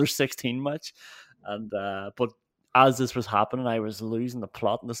in an under-16 match. And but as this was happening, I was losing the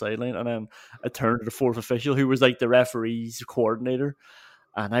plot on the sideline, and then I turned to the fourth official, who was like the referee's coordinator,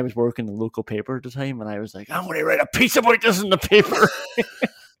 and I was working in the local paper at the time, and I was like, I'm going to write a piece about this in the paper.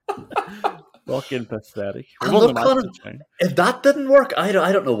 Fucking pathetic. Look, Conor, if that didn't work, I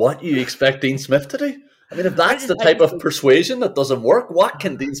don't know what you expect Dean Smith to do. I mean, if that's the type of persuasion that doesn't work, what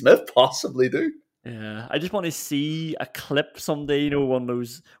can Dean Smith possibly do? Yeah, I just want to see a clip someday, one of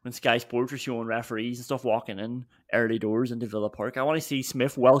those when Sky Sports are showing referees and stuff walking in early doors into Villa Park. I want to see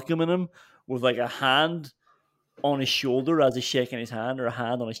Smith welcoming him with like a hand on his shoulder as he's shaking his hand, or a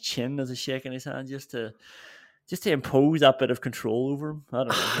hand on his chin as he's shaking his hand, just to impose that bit of control over him. I don't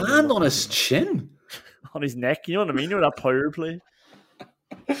know. A hand on his chin? On his neck, you know what I mean? That power play.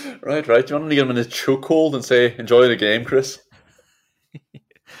 Right. Do you want to get him in a chokehold and say, enjoy the game, Chris?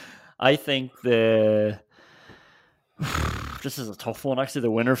 I think this is a tough one. Actually,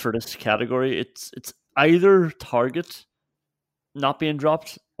 the winner for this category, it's either Target not being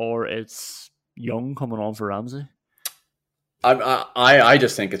dropped or it's Young coming on for Ramsey. I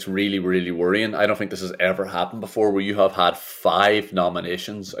just think it's really, really worrying. I don't think this has ever happened before, where you have had 5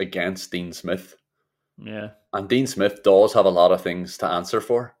 nominations against Dean Smith. Yeah, and Dean Smith does have a lot of things to answer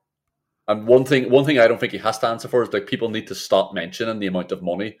for. And one thing I don't think he has to answer for is like people need to stop mentioning the amount of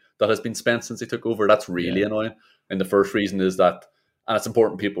money that has been spent since he took over. That's really annoying. And the first reason is that, and it's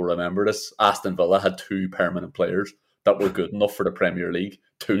important people remember this, Aston Villa had 2 permanent players that were good enough for the Premier League.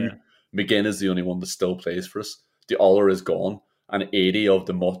 2. Yeah. McGinn is the only one that still plays for us. The other is gone, and 80 of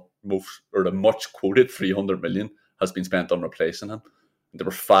the much quoted 300 million has been spent on replacing him. There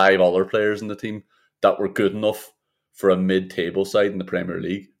were 5 other players in the team that were good enough for a mid-table side in the Premier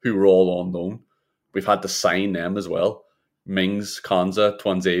League, who were all unknown. We've had to sign them as well. Mings, Konza,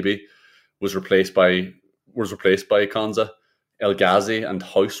 Tuanzebe was replaced by Konza. El Ghazi and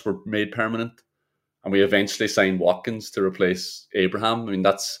House were made permanent, and we eventually signed Watkins to replace Abraham. I mean,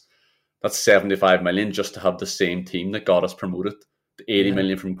 that's 75 million just to have the same team that got us promoted. The 80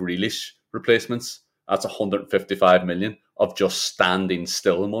 million from Grealish replacements. That's 155 million of just standing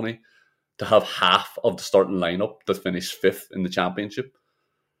still money to have half of the starting lineup that finished 5th in the championship.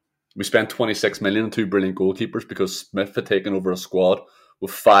 We spent 26 million on 2 brilliant goalkeepers because Smith had taken over a squad with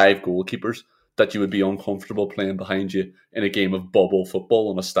 5 goalkeepers that you would be uncomfortable playing behind you in a game of bubble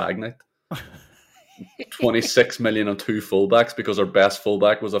football on a stag night. 26 million on 2 fullbacks because our best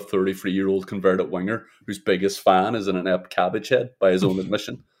fullback was a 33-year-old converted winger whose biggest fan is an inept cabbage head by his own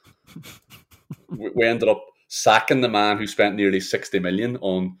admission. We ended up sacking the man who spent nearly 60 million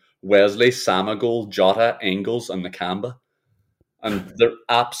on Wesley, Samagol, Jota, Engels, and Nakamba. And they're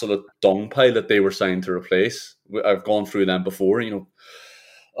absolute dung pile that they were signed to replace. I've gone through them before, Dalat,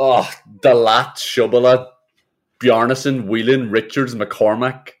 Shubala, Bjarnason, Whelan, Richards,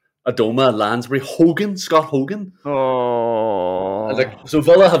 McCormack, Adoma, Lansbury, Scott Hogan. Oh. So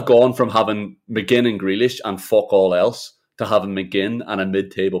Villa have gone from having McGinn and Grealish and fuck all else to having McGinn and a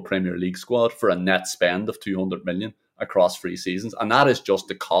mid-table Premier League squad for a net spend of 200 million across 3 seasons. And that is just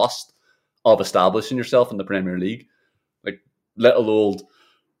the cost of establishing yourself in the Premier League. Little old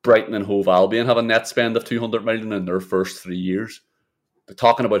Brighton and Hove Albion have a net spend of 200 million in their first 3 years. They're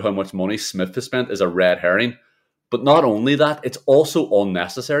talking about how much money Smith has spent is a red herring. But not only that, it's also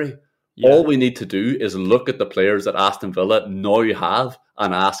unnecessary. Yeah. All we need to do is look at the players that Aston Villa now have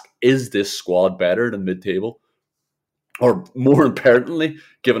and ask, is this squad better than mid-table? Or more importantly,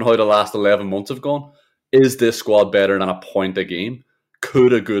 given how the last 11 months have gone, is this squad better than a point a game?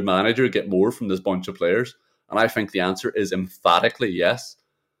 Could a good manager get more from this bunch of players? And I think the answer is emphatically yes.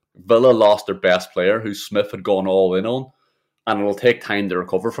 Villa lost their best player, who Smith had gone all in on, and it'll take time to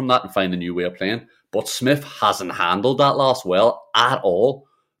recover from that and find a new way of playing. But Smith hasn't handled that loss well at all.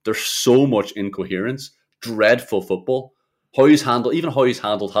 There's so much incoherence, dreadful football. How he's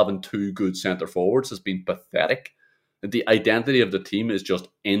handled having 2 good centre forwards has been pathetic. The identity of the team is just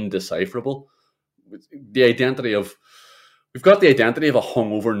indecipherable. We've got the identity of a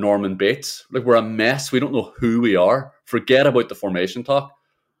hungover Norman Bates. We're a mess. We don't know who we are. Forget about the formation talk.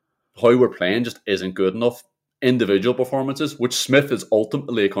 How we're playing just isn't good enough. Individual performances, which Smith is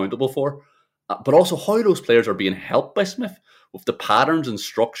ultimately accountable for, but also how those players are being helped by Smith with the patterns and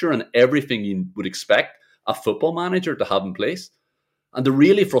structure and everything you would expect a football manager to have in place. And the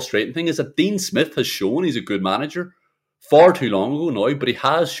really frustrating thing is that Dean Smith has shown he's a good manager far too long ago now, but he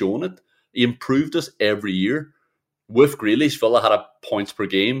has shown it. He improved us every year. With Grealish, Villa had a points per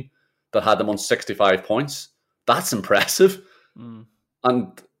game that had them on 65 points. That's impressive.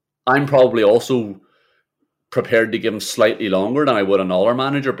 And I'm probably also prepared to give him slightly longer than I would another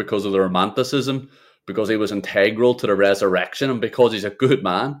manager because of the romanticism, because he was integral to the resurrection, and because he's a good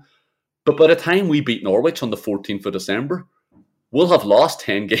man. But by the time we beat Norwich on the 14th of December, we'll have lost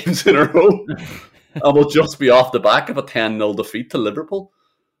 10 games in a row. And we'll just be off the back of a 10-0 defeat to Liverpool.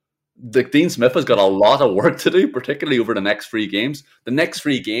 Dean Smith has got a lot of work to do, particularly over the next 3 games. The next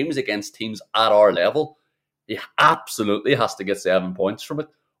 3 games against teams at our level, he absolutely has to get 7 points from it,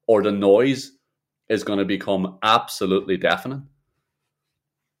 or the noise is going to become absolutely deafening.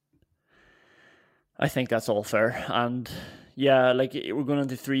 I think that's all fair. And yeah, we're going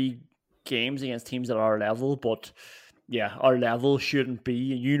into 3 games against teams at our level, but yeah, our level shouldn't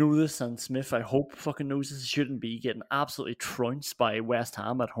be, and you know this, and Smith, I hope, fucking knows this, shouldn't be getting absolutely trounced by West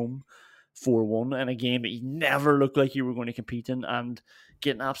Ham at home 4-1 in a game that you never looked like you were going to compete in, and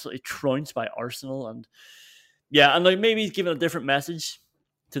getting absolutely trounced by Arsenal. And yeah, and maybe he's giving a different message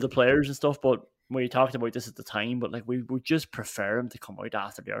to the players and stuff, but we talked about this at the time, but we would just prefer him to come out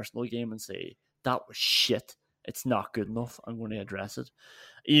after the Arsenal game and say, that was shit. It's not good enough. I'm going to address it.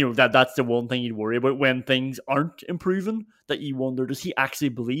 That's the one thing you'd worry about when things aren't improving, that you wonder, does he actually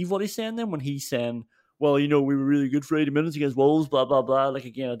believe what he's saying then when he's saying, well, we were really good for 80 minutes against Wolves, blah, blah, blah.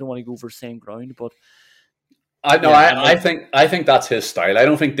 Again, I don't want to go over the same ground, but I think that's his style. I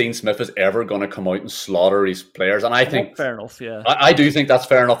don't think Dean Smith is ever going to come out and slaughter his players, and I think fair enough. Yeah, I do think that's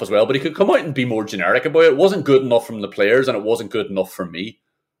fair enough as well. But he could come out and be more generic about it. It wasn't good enough from the players, and it wasn't good enough from me.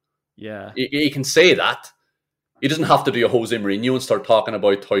 Yeah, he can say that. He doesn't have to do a Jose Mourinho and start talking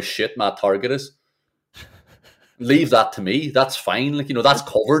about how shit Matt Targett is. Leave that to me. That's fine. That's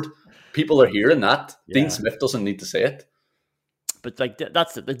covered. People are hearing that. Yeah. Dean Smith doesn't need to say it. But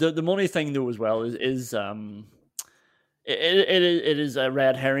that's it. The money thing though as well is it is a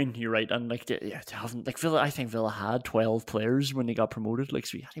red herring. You're right, and Villa. I think Villa had 12 players when they got promoted.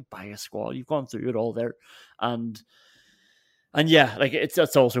 So you had to buy a squad. You've gone through it all there, and yeah, it's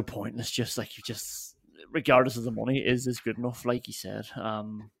also pointless. Regardless of the money, is this good enough? Like you said.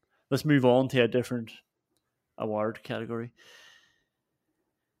 Let's move on to a different award category.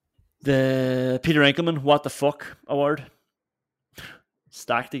 The Peter Enkelman What the Fuck Award.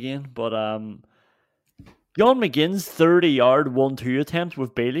 Stacked again, but John McGinn's 30-yard 1-2 attempt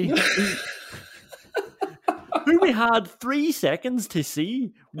with Bailey, who we had 3 seconds to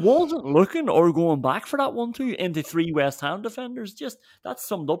see, wasn't looking or going back for that 1-2 into 3 West Ham defenders. That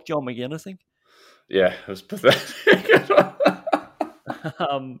summed up John McGinn, I think. Yeah, it was pathetic.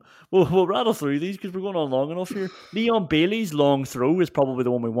 We'll rattle through these because we're going on long enough here. Leon Bailey's long throw is probably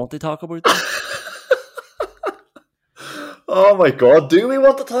the one we want to talk about. Oh my God, do we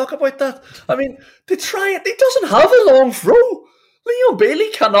want to talk about that? I mean, they try it. He doesn't have a long throw. Leon Bailey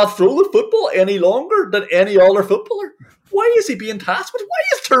cannot throw the football any longer than any other footballer. Why is he being tasked with? Why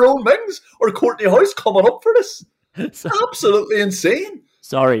is Tyrone Mings or Courtney House coming up for this? Absolutely insane.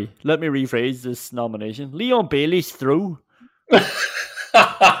 Sorry, let me rephrase this nomination. Leon Bailey's throw.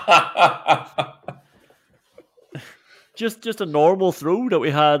 just a normal throw that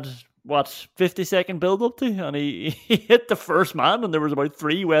we had, 50-second build up to, and he hit the first man, and there was about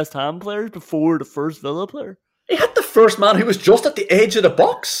 3 West Ham players before the first Villa player. He hit the first man who was just at the edge of the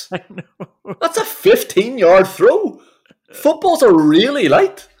box. I know. That's a 15-yard throw. Footballs are really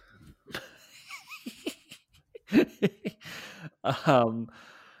light.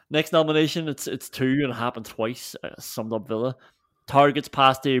 Next nomination, it's 2, and it happened twice. Summed up Villa. Target's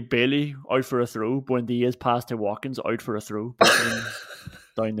pass to Bailey, out for a throw. Buendia's pass to Watkins, out for a throw.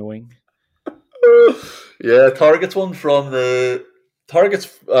 Down the wing. Yeah, Target's one from the...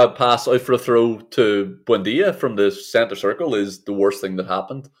 Target's pass out for a throw to Buendia from the centre circle is the worst thing that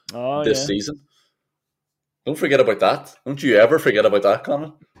happened this season. Don't forget about that. Don't you ever forget about that,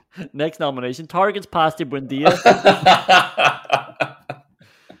 Conor. Next nomination, Target's pass to Buendia.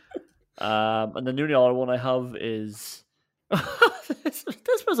 And the only other one I have is...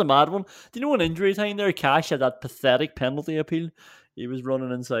 this was a mad one. Do you know in injury time there, Cash had that pathetic penalty appeal? He was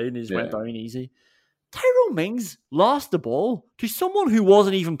running inside and he just went down easy. Tyrone Mings lost the ball to someone who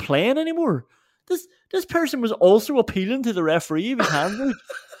wasn't even playing anymore. This person was also appealing to the referee with hands out,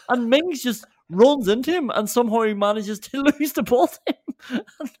 and Mings just runs into him and somehow he manages to lose the ball to him. And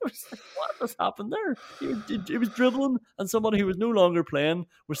I was like, what has happened there? He was dribbling, and someone who was no longer playing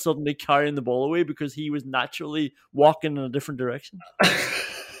was suddenly carrying the ball away because he was naturally walking in a different direction.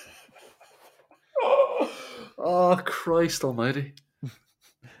 Oh, Christ almighty.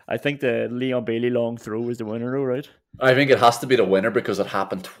 I think the Leon Bailey long throw is the winner, though, right? I think it has to be the winner because it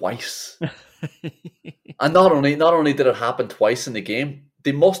happened twice. And not only did it happen twice in the game,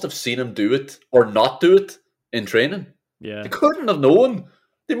 they must have seen him do it or not do it in training. Yeah. They couldn't have known.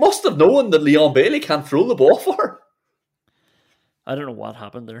 They must have known that Leon Bailey can't throw the ball for. I don't know what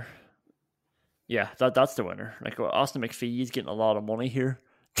happened there. Yeah, that's the winner. Like, Austin McPhee is getting a lot of money here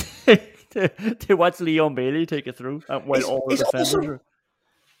to watch Leon Bailey take it through while all the defenders are...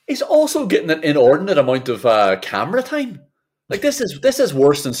 He's also getting an inordinate amount of camera time. Like, this is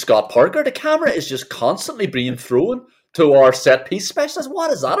worse than Scott Parker. The camera is just constantly being thrown to our set piece specialist.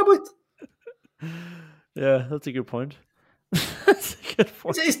 What is that about? Yeah, that's a good point. That's a good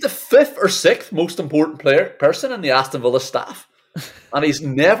point. He's the 5th or 6th most important person in the Aston Villa staff, and he's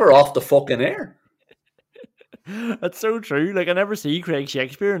never off the fucking air. That's so true. Like, I never see Craig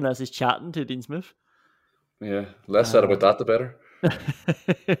Shakespeare unless he's chatting to Dean Smith. Yeah, less said about that, the better.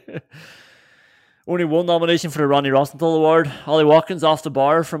 Only one nomination for the Ronnie Rosenthal Award. Ollie Watkins off the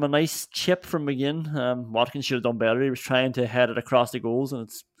bar from a nice chip from McGinn. Watkins should have done better. He was trying to head it across the goals and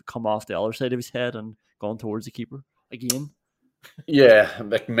it's come off the other side of his head and gone towards the keeper again. Yeah,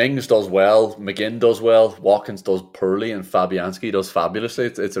 Mings does well, McGinn does well, Watkins does poorly, and Fabianski does fabulously.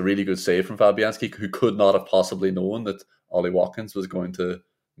 It's a really good save from Fabianski, who could not have possibly known that Ollie Watkins was going to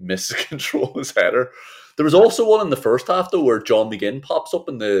miscontrol his header. There was also one in the first half, though, where John McGinn pops up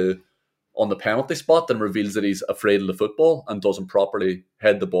on the penalty spot and reveals that he's afraid of the football and doesn't properly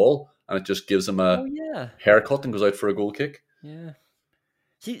head the ball, and it just gives him a haircut and goes out for a goal kick. Yeah.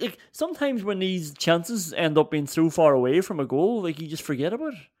 See, like, sometimes when these chances end up being so far away from a goal, like, you just forget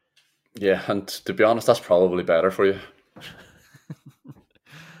about it. Yeah, and to be honest, that's probably better for you.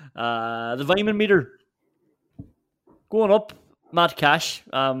 The Weimann meter. Going up, Matt Cash.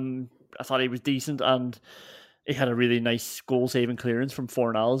 I thought he was decent, and he had a really nice goal-saving clearance from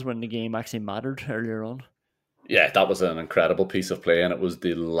Fornals when the game actually mattered earlier on. Yeah, that was an incredible piece of play, and it was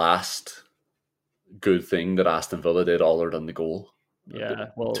the last good thing that Aston Villa did other than the goal. Yeah,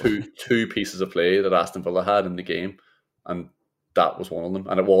 well, two pieces of play that Aston Villa had in the game, and that was one of them,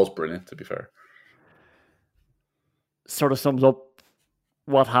 and it was brilliant, to be fair. Sort of sums up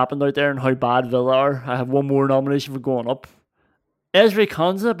what happened out there and how bad Villa are. I have one more nomination for going up. Ezri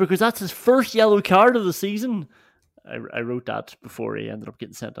Konsa, because that's his first yellow card of the season. I wrote that before he ended up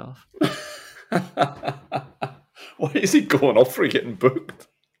getting sent off. Why is he going up for getting booked?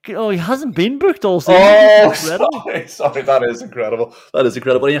 Oh, he hasn't been booked all season. Oh, sorry, that is incredible. That is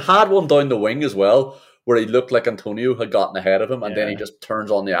incredible. He had one down the wing as well, where he looked like Antonio had gotten ahead of him, and then he just turns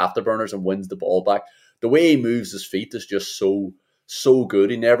on the afterburners and wins the ball back. The way he moves his feet is just so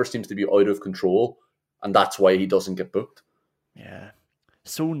good. He never seems to be out of control, and that's why he doesn't get booked. Yeah.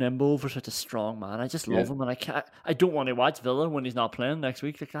 So nimble for such a strong man. I just love him, and I don't want to watch Villa when he's not playing next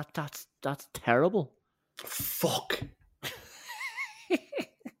week. Like that's terrible. Fuck.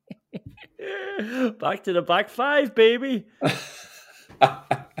 Back to the back five, baby.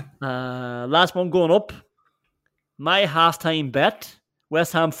 Last one going up. My halftime bet.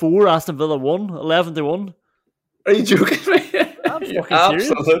 West Ham 4, Aston Villa 1, 11-1. Are you joking me? I'm You fucking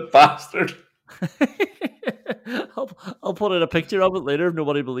serious. absolute bastard. I'll put in a picture of it later if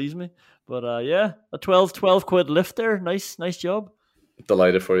nobody believes me. But yeah, a 12 quid lift there. Nice job.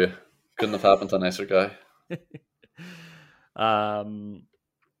 Delighted for you. Couldn't have happened to a nicer guy.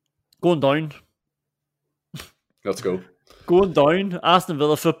 Going down. Let's go. Going down. Aston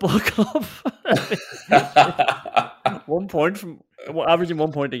Villa Football Club. 1 point from averaging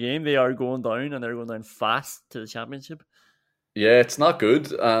 1 point a game. They are going down, and they're going down fast to the Championship. Yeah, it's not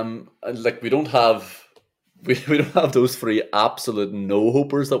good. Like we don't have those three absolute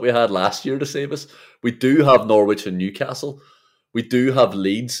no-hopers that we had last year to save us. We do have Norwich and Newcastle. We do have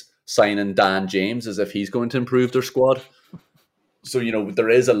Leeds signing Dan James as if he's going to improve their squad. So, there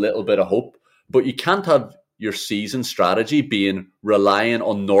is a little bit of hope. But you can't have your season strategy being relying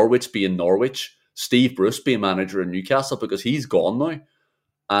on Norwich being Norwich, Steve Bruce being manager in Newcastle because he's gone now,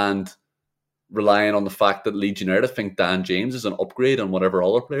 and relying on the fact that Leeds United think Dan James is an upgrade on whatever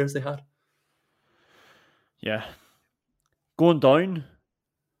other players they had. Yeah. Going down,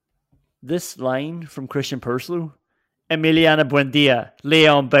 this line from Christian Purslow, Emiliana Buendia,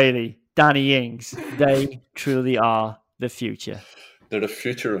 Leon Bailey, Danny Ings, they truly are the future. They're the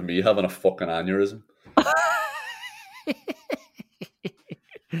future of me having a fucking aneurysm.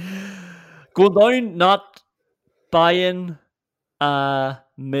 Going down, not buying a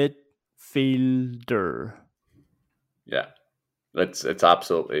midfielder. Yeah. It's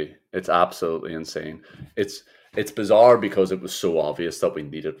absolutely insane. It's bizarre because it was so obvious that we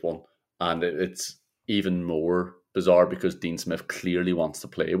needed one, and it's even more bizarre because Dean Smith clearly wants to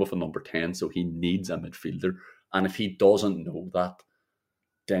play with a number 10, so he needs a midfielder. And if he doesn't know that,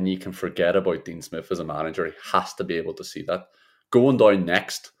 then you can forget about Dean Smith as a manager. He has to be able to see that. Going down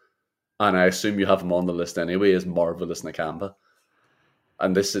next, and I assume you have him on the list anyway, is Marvelous Nakamba.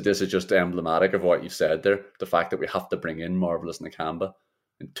 And this is just emblematic of what you said there. The fact that we have to bring in Marvelous Nakamba.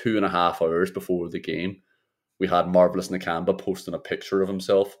 In 2.5 hours before the game, we had Marvelous Nakamba posting a picture of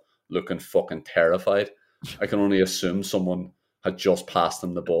himself looking fucking terrified. I can only assume someone had just passed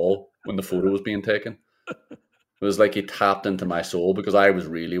him the ball when the photo was being taken. It was like he tapped into my soul because I was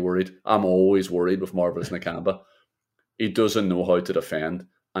really worried. I'm always worried with Marvelous Nakamba. He doesn't know how to defend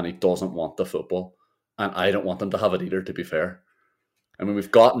and he doesn't want the football. And I don't want him to have it either, to be fair. I mean,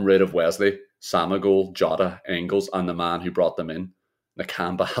 we've gotten rid of Wesley, Samagol, Jota, Engels, and the man who brought them in.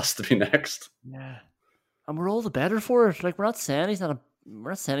 Nakamba has to be next. Yeah. And we're all the better for it. Like, we're not saying he's a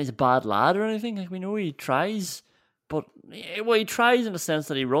bad lad or anything. Like, we know he tries, but he tries in the sense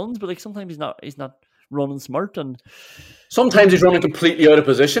that he runs, but like sometimes he's not running smart, and sometimes he's running completely out of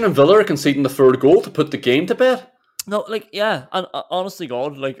position, and Villa are conceding the third goal to put the game to bed. No, like, yeah, and honest to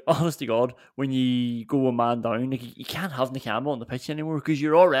God, when you go a man down, like, you can't have Nakamba on the pitch anymore because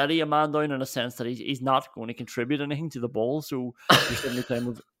you're already a man down in a sense that he's not going to contribute anything to the ball. So you're suddenly playing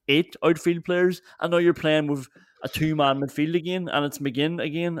with 8 outfield players, and now you're playing with a 2-man midfield again, and it's McGinn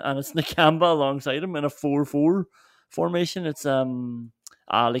again, and it's Nakamba alongside him in a 4-4 formation. It's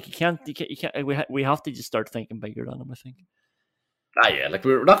like you can't. We have to just start thinking bigger than him, I think. Yeah, like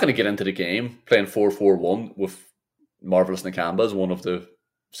we're not going to get into the game playing 4-4-1 with Marvelous Nakamba as one of the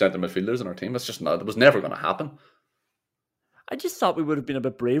centre midfielders in our team. That's just not. It was never going to happen. I just thought we would have been a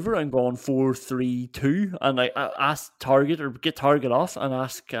bit braver and gone 4-3-2 and like ask Target or get Target off and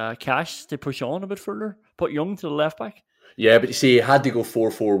ask Cash to push on a bit further. Put Young to the left back. Yeah, but you see, it had to go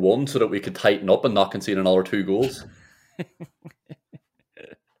 4-4-1 so that we could tighten up and not concede another 2 goals.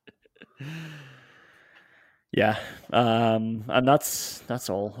 Yeah, and that's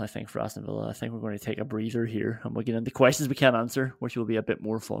all I think for Aston Villa. I think we're going to take a breather here and we'll get into questions we can't answer, which will be a bit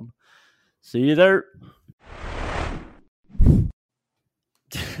more fun. See you there.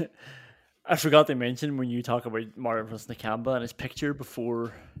 I forgot to mention when you talk about Marvelous Nakamba and his picture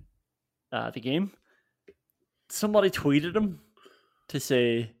before the game, somebody tweeted him to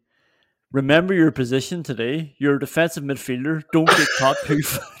say, "Remember your position today. You're a defensive midfielder. Don't get caught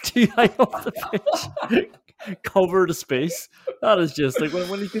too high off the pitch. Cover the space." That is just like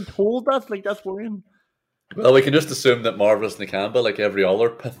when he's been told that, like that's worrying. Well, we can just assume that Marvelous Nakamba, like every other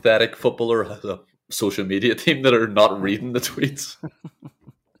pathetic footballer, has a social media team that are not reading the tweets.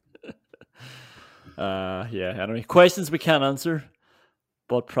 Yeah. Anyway, questions we can't answer,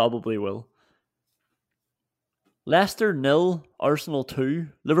 but probably will. Leicester 0, Arsenal 2,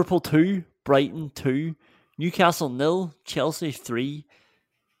 Liverpool 2, Brighton 2, Newcastle 0, Chelsea 3.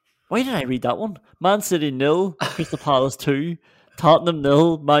 Why did I read that one? Man City 0, Crystal Palace 2, Tottenham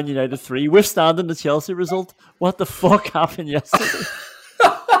 0, Man United 3, withstanding the Chelsea result. What the fuck happened yesterday?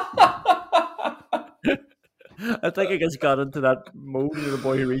 I think I just got into that mode of the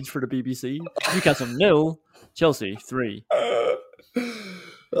boy who reads for the BBC. Newcastle 0, Chelsea 3.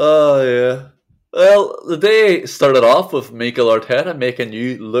 Oh, yeah. Well, the day started off with Mikel Arteta making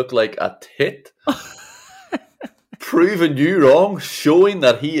you look like a tit. Proving you wrong, showing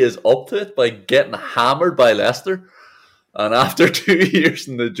that he is up to it by getting hammered by Leicester. And after 2 years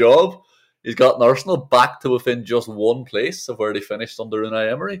in the job, he's gotten Arsenal back to within just one place of where they finished under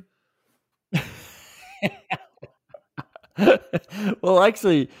Unai Emery. Well,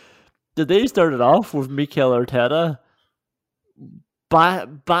 actually, the day started off with Mikel Arteta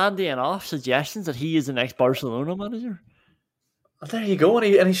bandying off suggestions that he is the next Barcelona manager. Well, there you go,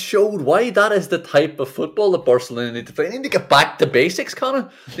 and he showed why that is the type of football that Barcelona need to play. They need to get back to basics, Connor.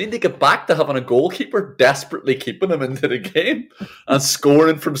 They need to get back to having a goalkeeper desperately keeping him into the game and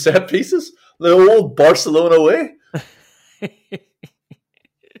scoring from set pieces. The old Barcelona way.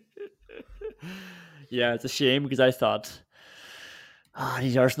 Yeah, it's a shame because I thought,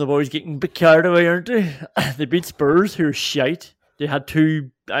 these Arsenal boys getting a bit carried away, aren't they? They beat Spurs, who are shite. They had two,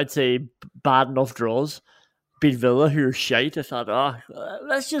 I'd say, bad enough draws. Beat Villa, who are shite. I thought,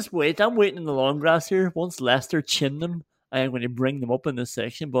 let's just wait. I'm waiting in the long grass here. Once Leicester chin them, I am going to bring them up in this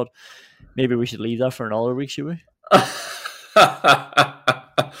section, but maybe we should leave that for another week, should we?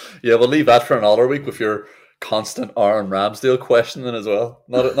 Yeah, we'll leave that for another week with your constant Aaron Ramsdale questioning as well.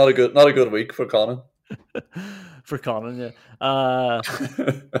 Not a good week for Conan. For Conan, yeah.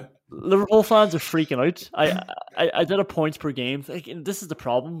 Liverpool fans are freaking out. I did a points per game. Like, this is the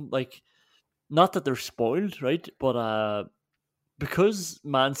problem. Like, not that they're spoiled, right? But because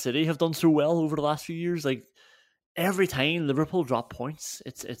Man City have done so well over the last few years, like every time Liverpool drop points,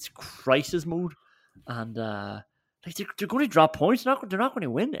 it's crisis mode, and like they're going to drop points. They're not going to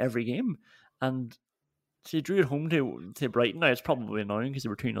win every game, and so they drew at home to Brighton. Now it's probably annoying because they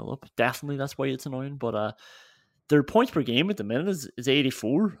were 2-0 up. Definitely, that's why it's annoying. But their points per game at the minute is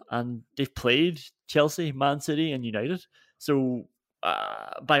 84, and they've played Chelsea, Man City, and United. So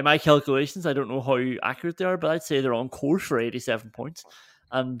by my calculations, I don't know how accurate they are, but I'd say they're on course for 87 points.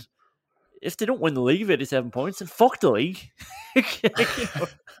 And if they don't win the league of 87 points, then fuck the league.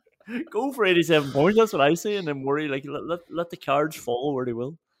 Go for 87 points. That's what I say, and then worry. Like let the cards fall where they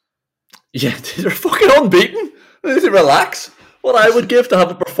will. Yeah, they're fucking unbeaten. They need to relax. What I would give to have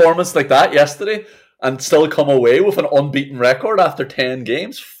a performance like that yesterday and still come away with an unbeaten record after 10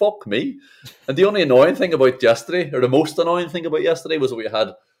 games, fuck me. And the only annoying thing about yesterday, or the most annoying thing about yesterday, was that we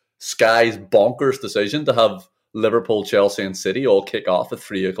had Sky's bonkers decision to have Liverpool, Chelsea and City all kick off at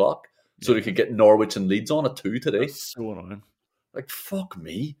 3 o'clock so they could get Norwich and Leeds on at 2 today. That's so annoying. Like, fuck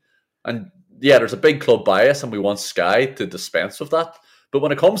me. And yeah, there's a big club bias and we want Sky to dispense with that. But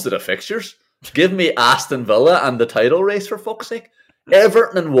when it comes to the fixtures, give me Aston Villa and the title race, for fuck's sake.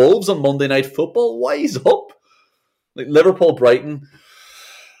 Everton and Wolves on Monday Night Football. Wise up. Like Liverpool, Brighton.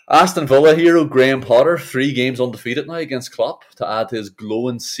 Aston Villa hero Graham Potter, 3 games undefeated now against Klopp to add to his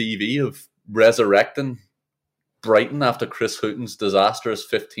glowing CV of resurrecting Brighton after Chris Hughton's disastrous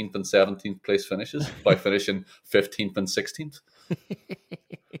 15th and 17th place finishes by finishing 15th and 16th.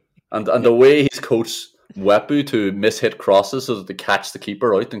 and the way he's coached Wepu to miss-hit crosses so that they catch the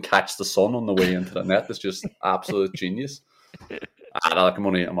keeper out and catch the sun on the way into the net is just absolute genius.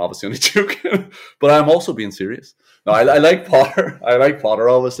 I'm obviously only joking, but I'm also being serious. No, I like Potter. I like Potter,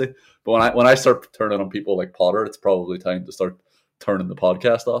 obviously. But when I start turning on people like Potter, it's probably time to start turning the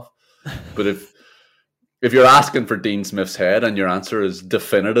podcast off. But if you're asking for Dean Smith's head and your answer is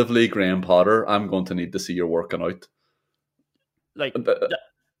definitively Graham Potter, I'm going to need to see your working out. Like,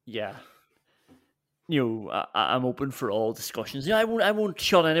 yeah. You know, I'm open for all discussions. Yeah, I won't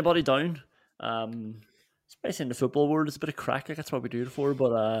shut anybody down. Especially in the football world, it's a bit of crack. Like, that's what we do it for.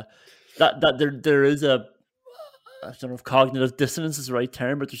 But that there is a, I don't know if cognitive dissonance is the right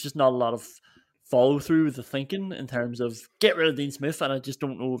term, but there's just not a lot of follow through with the thinking in terms of get rid of Dean Smith, and I just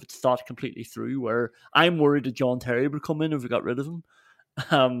don't know if it's thought completely through. Where I'm worried that John Terry would come in if we got rid of him.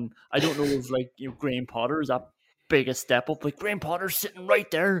 I don't know if Graham Potter is that big a step up. Like Graham Potter's sitting right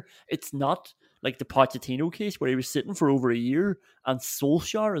there. It's not like the Pochettino case where he was sitting for over a year, and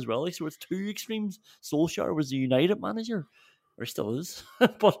Solskjaer as well. Like, so it's 2 extremes. Solskjaer was the United manager, or still is,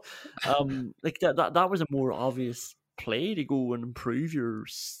 but like that was a more obvious play to go and improve your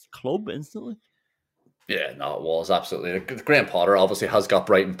club instantly. Yeah, no, it was absolutely. Graham Potter obviously has got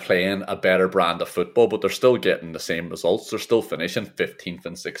Brighton playing a better brand of football, but they're still getting the same results. They're still finishing 15th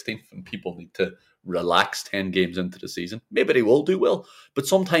and 16th, and people need to relax 10 games into the season. Maybe they will do well, but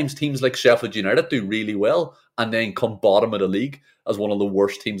sometimes teams like Sheffield United do really well, and then come bottom of the league as one of the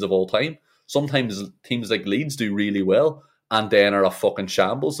worst teams of all time. Sometimes teams like Leeds do really well and then are a fucking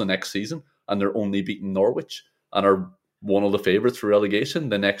shambles the next season, and they're only beating Norwich and are one of the favourites for relegation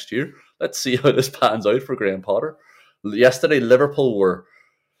the next year. Let's see how this pans out for Graham Potter. Yesterday, Liverpool were...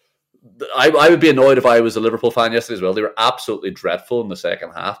 I would be annoyed if I was a Liverpool fan yesterday as well. They were absolutely dreadful in the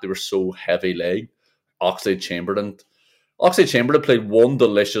second half. They were so heavy-legged. Oxlade-Chamberlain played one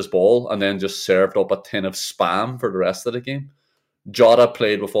delicious ball and then just served up a tin of spam for the rest of the game. Jota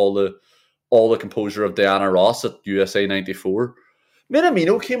played with all the composure of Diana Ross at USA 94.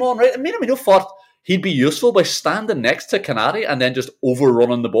 Minamino came on, right? And Minamino thought he'd be useful by standing next to Canati and then just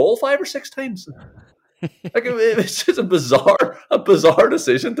overrunning the ball 5 or 6 times. Like, it's just a bizarre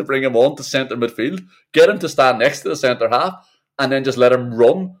decision to bring him on to centre midfield, get him to stand next to the centre half, and then just let him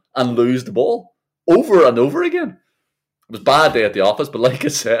run and lose the ball over and over again. It was a bad day at the office, but like I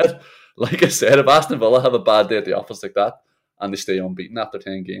said, if Aston Villa have a bad day at the office like that and they stay unbeaten after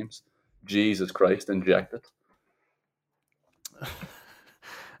 10 games, Jesus Christ, inject it.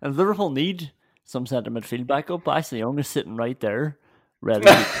 And Liverpool need some centre midfield backup. Ashley Young is sitting right there, ready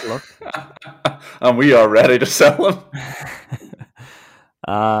to look. And we are ready to sell him.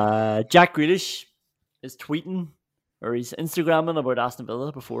 Jack Grealish is tweeting, or he's Instagramming about Aston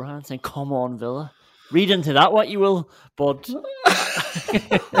Villa beforehand, saying, "Come on, Villa." Read into that what you will, but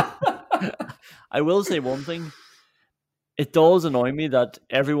I will say one thing. It does annoy me that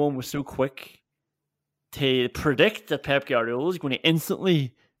everyone was so quick to predict that Pep Guardiola is going to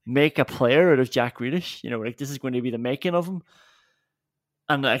instantly make a player out of Jack Grealish. Like, this is going to be the making of him.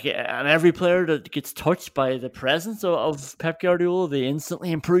 And every player that gets touched by the presence of Pep Guardiola, they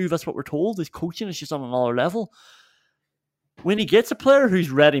instantly improve. That's what we're told. His coaching is just on another level. When he gets a player who's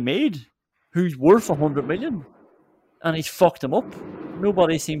ready-made, who's worth 100 million, and he's fucked him up,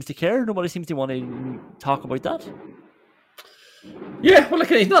 nobody seems to care. Nobody seems to want to talk about that. Yeah, well,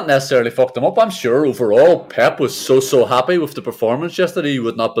 he's not necessarily fucked him up. I'm sure overall Pep was so happy with the performance yesterday, you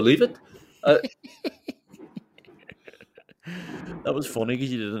would not believe it. That was funny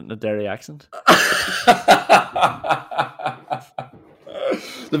because you did it in a Derry accent.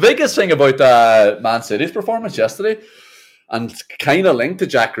 The biggest thing about Man City's performance yesterday, and kind of linked to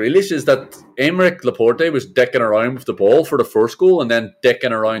Jack Grealish, is that Aymeric Laporte was dicking around with the ball for the first goal and then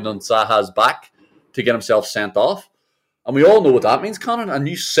dicking around on Zaha's back to get himself sent off. And we all know what that means, Conan. A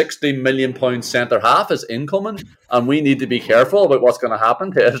new £60 million centre half is incoming, and we need to be careful about what's going to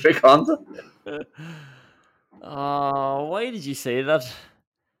happen to Ezri Konsa. Oh, why did you say that?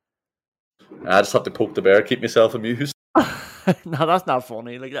 I just have to poke the bear, keep myself amused. No, that's not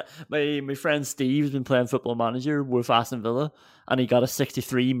funny. Like that, my friend Steve's been playing Football Manager with Aston Villa, and he got a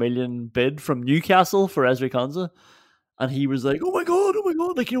 63 million bid from Newcastle for Ezri Konsa. And he was like, oh my god,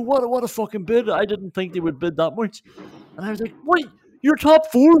 like, what a fucking bid. I didn't think they would bid that much. And I was like, wait, you're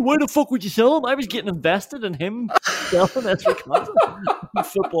top 4, why the fuck would you sell him? I was getting invested in him selling Ezri Konsa.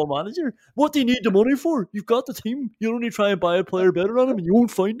 Football Manager. What do you need the money for? You've got the team. You only try and buy a player better on him and you won't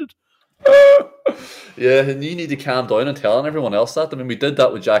find it. Yeah, and you need to calm down and telling everyone else that. I mean, we did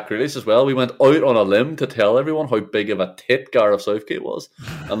that with Jack Grealish as well. We went out on a limb to tell everyone how big of a tit Gareth Southgate was.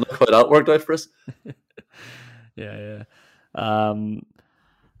 And look how that worked out for us. Yeah. And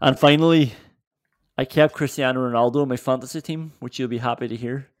finally, I kept Cristiano Ronaldo in my fantasy team, which you'll be happy to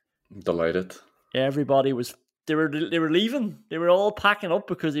hear. I'm delighted. Everybody was... They were leaving. They were all packing up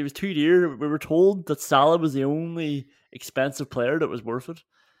because he was too dear. We were told that Salah was the only expensive player that was worth it.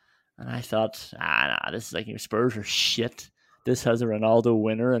 And I thought, this is like, Spurs are shit. This has a Ronaldo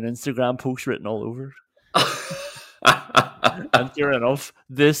winner and Instagram post written all over it. And sure enough,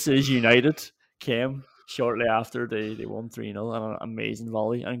 this is United came shortly after they won 3-0 and an amazing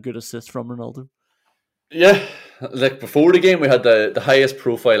volley and good assist from Ronaldo. Yeah, like before the game, we had the highest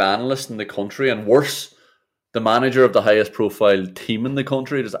profile analyst in the country, and worse, the manager of the highest profile team in the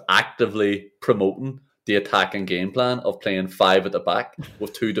country is actively promoting the attacking game plan of playing 5 at the back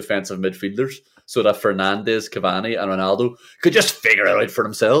with 2 defensive midfielders so that Fernandes, Cavani and Ronaldo could just figure it out for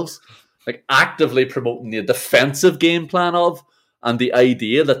themselves. Like, actively promoting the defensive game plan of, and the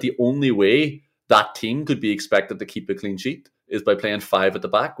idea that the only way that team could be expected to keep a clean sheet is by playing 5 at the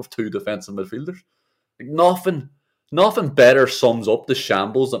back with 2 defensive midfielders. Like, nothing better sums up the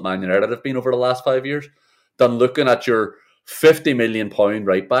shambles that Man United have been over the last 5 years than looking at your £50 million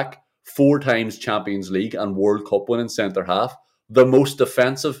right back, 4 times Champions League and World Cup winning centre half, the most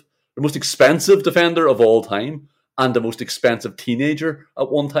expensive defender of all time, and the most expensive teenager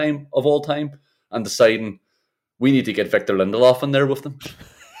at one time of all time, and deciding we need to get Victor Lindelof in there with them.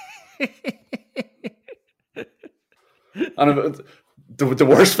 And The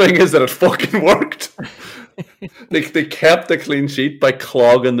worst thing is that it fucking worked. They kept the clean sheet by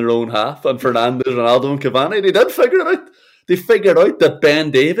clogging their own half, and Fernandes, Ronaldo and Cavani, they did figure it out. They figured out that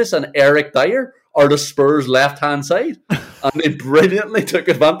Ben Davies and Eric Dyer are the Spurs' left-hand side, and they brilliantly took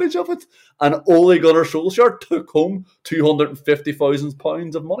advantage of it. And Ole Gunnar Solskjaer took home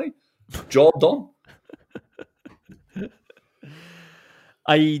 £250,000 of money. Job done.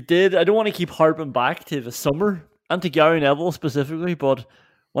 I don't want to keep harping back to the summer and to Gary Neville specifically, but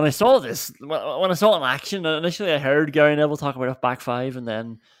when I saw this, when I saw it in action, initially I heard Gary Neville talk about a back five, and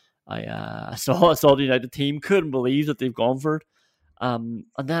then I saw the United team, couldn't believe that they've gone for it. And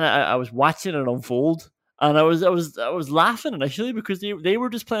then I was watching it unfold, and I was laughing initially because they were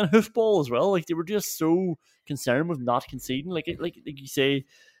just playing hoofball as well. Like, they were just so concerned with not conceding. Like you say,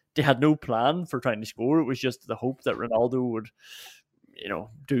 they had no plan for trying to score. It was just the hope that Ronaldo would,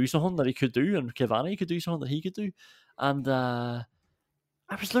 do something that he could do, and Cavani could do something that he could do. And I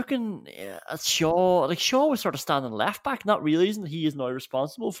was looking at Shaw. Like, Shaw was sort of standing left back, not realising that he is now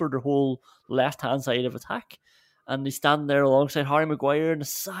responsible for the whole left hand side of attack. And he's standing there alongside Harry Maguire, and the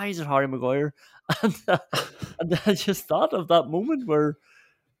size of Harry Maguire. And I just thought of that moment where,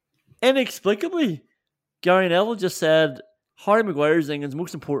 inexplicably, Gary Neville just said, Harry Maguire is England's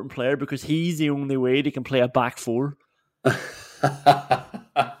most important player because he's the only way they can play a back four.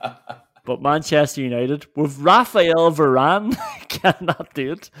 But Manchester United, with Raphael Varane, cannot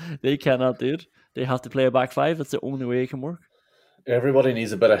do it. They cannot do it. They have to play a back five. That's the only way it can work. Everybody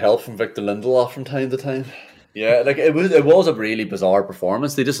needs a bit of help from Victor Lindelof from time to time. Yeah, like it was a really bizarre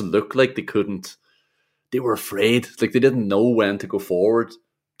performance. They just looked like they couldn't. They were afraid. Like, they didn't know when to go forward.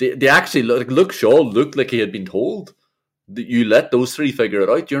 They actually Luke Shaw looked like he had been told that you let those three figure it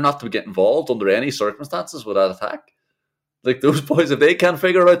out. You're not to get involved under any circumstances with that attack. Like, those boys, if they can't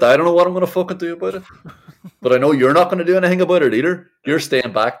figure it out, I don't know what I'm going to fucking do about it. But I know you're not going to do anything about it either. You're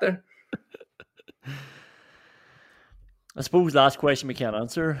staying back there. I suppose last question we can't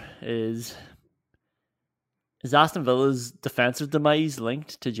answer is Aston Villa's defensive demise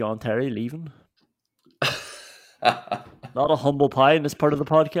linked to John Terry leaving? Not a humble pie in this part of the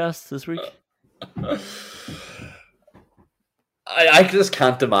podcast this week. I just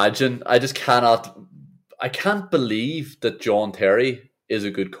can't imagine. I can't believe that John Terry is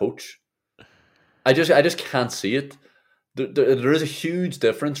a good coach. I just can't see it. There is a huge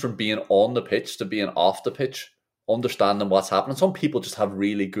difference from being on the pitch to being off the pitch, understanding what's happening. Some people just have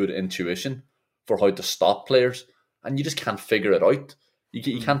really good intuition for how to stop players, and you just can't figure it out.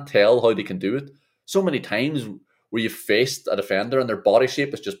 You can't tell how they can do it. So many times where you've faced a defender and their body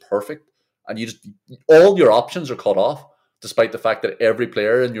shape is just perfect, and all your options are cut off, despite the fact that every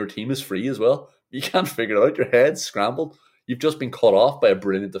player in your team is free as well. You can't figure it out. Your head's scrambled. You've just been cut off by a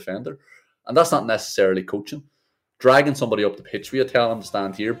brilliant defender. And that's not necessarily coaching. Dragging somebody up the pitch for you, telling them to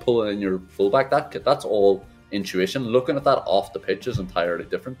stand here, pulling in your fullback, that's all intuition. Looking at that off the pitch is entirely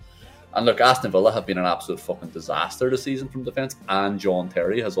different. And look, Aston Villa have been an absolute fucking disaster this season from defence, and John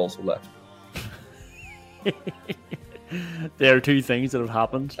Terry has also left. There are two things that have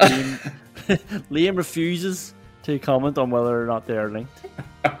happened. Liam refuses to comment on whether or not they are linked.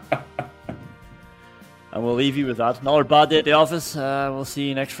 And we'll leave you with that. Another bad day at the office. We'll see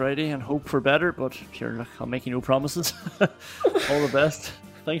you next Friday and hope for better, but sure, look, I'll make you no promises. All the best.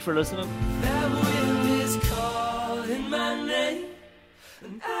 Thanks for listening. That wind is calling my name,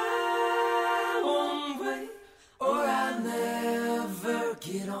 and I won't wait, or I'll never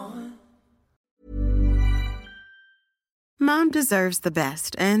get on. Mom deserves the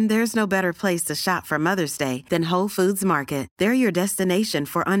best, and there's no better place to shop for Mother's Day than Whole Foods Market. They're your destination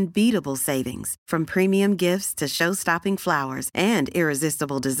for unbeatable savings, from premium gifts to show-stopping flowers and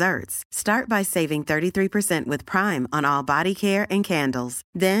irresistible desserts. Start by saving 33% with Prime on all body care and candles.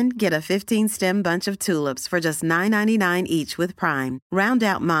 Then get a 15-stem bunch of tulips for just $9.99 each with Prime. Round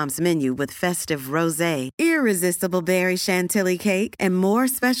out Mom's menu with festive rosé, irresistible berry chantilly cake, and more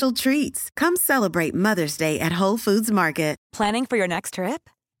special treats. Come celebrate Mother's Day at Whole Foods Market. Planning for your next trip?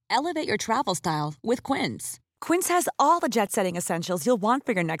 Elevate your travel style with Quince. Quince has all the jet-setting essentials you'll want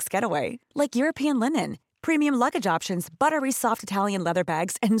for your next getaway, like European linen, premium luggage options, buttery soft Italian leather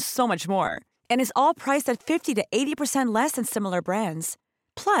bags, and so much more. And is all priced at 50 to 80% less than similar brands.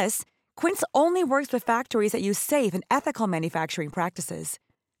 Plus, Quince only works with factories that use safe and ethical manufacturing practices.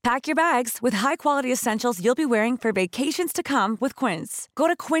 Pack your bags with high-quality essentials you'll be wearing for vacations to come with Quince. Go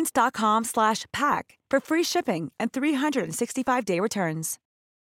to quince.com/pack for free shipping and 365-day returns.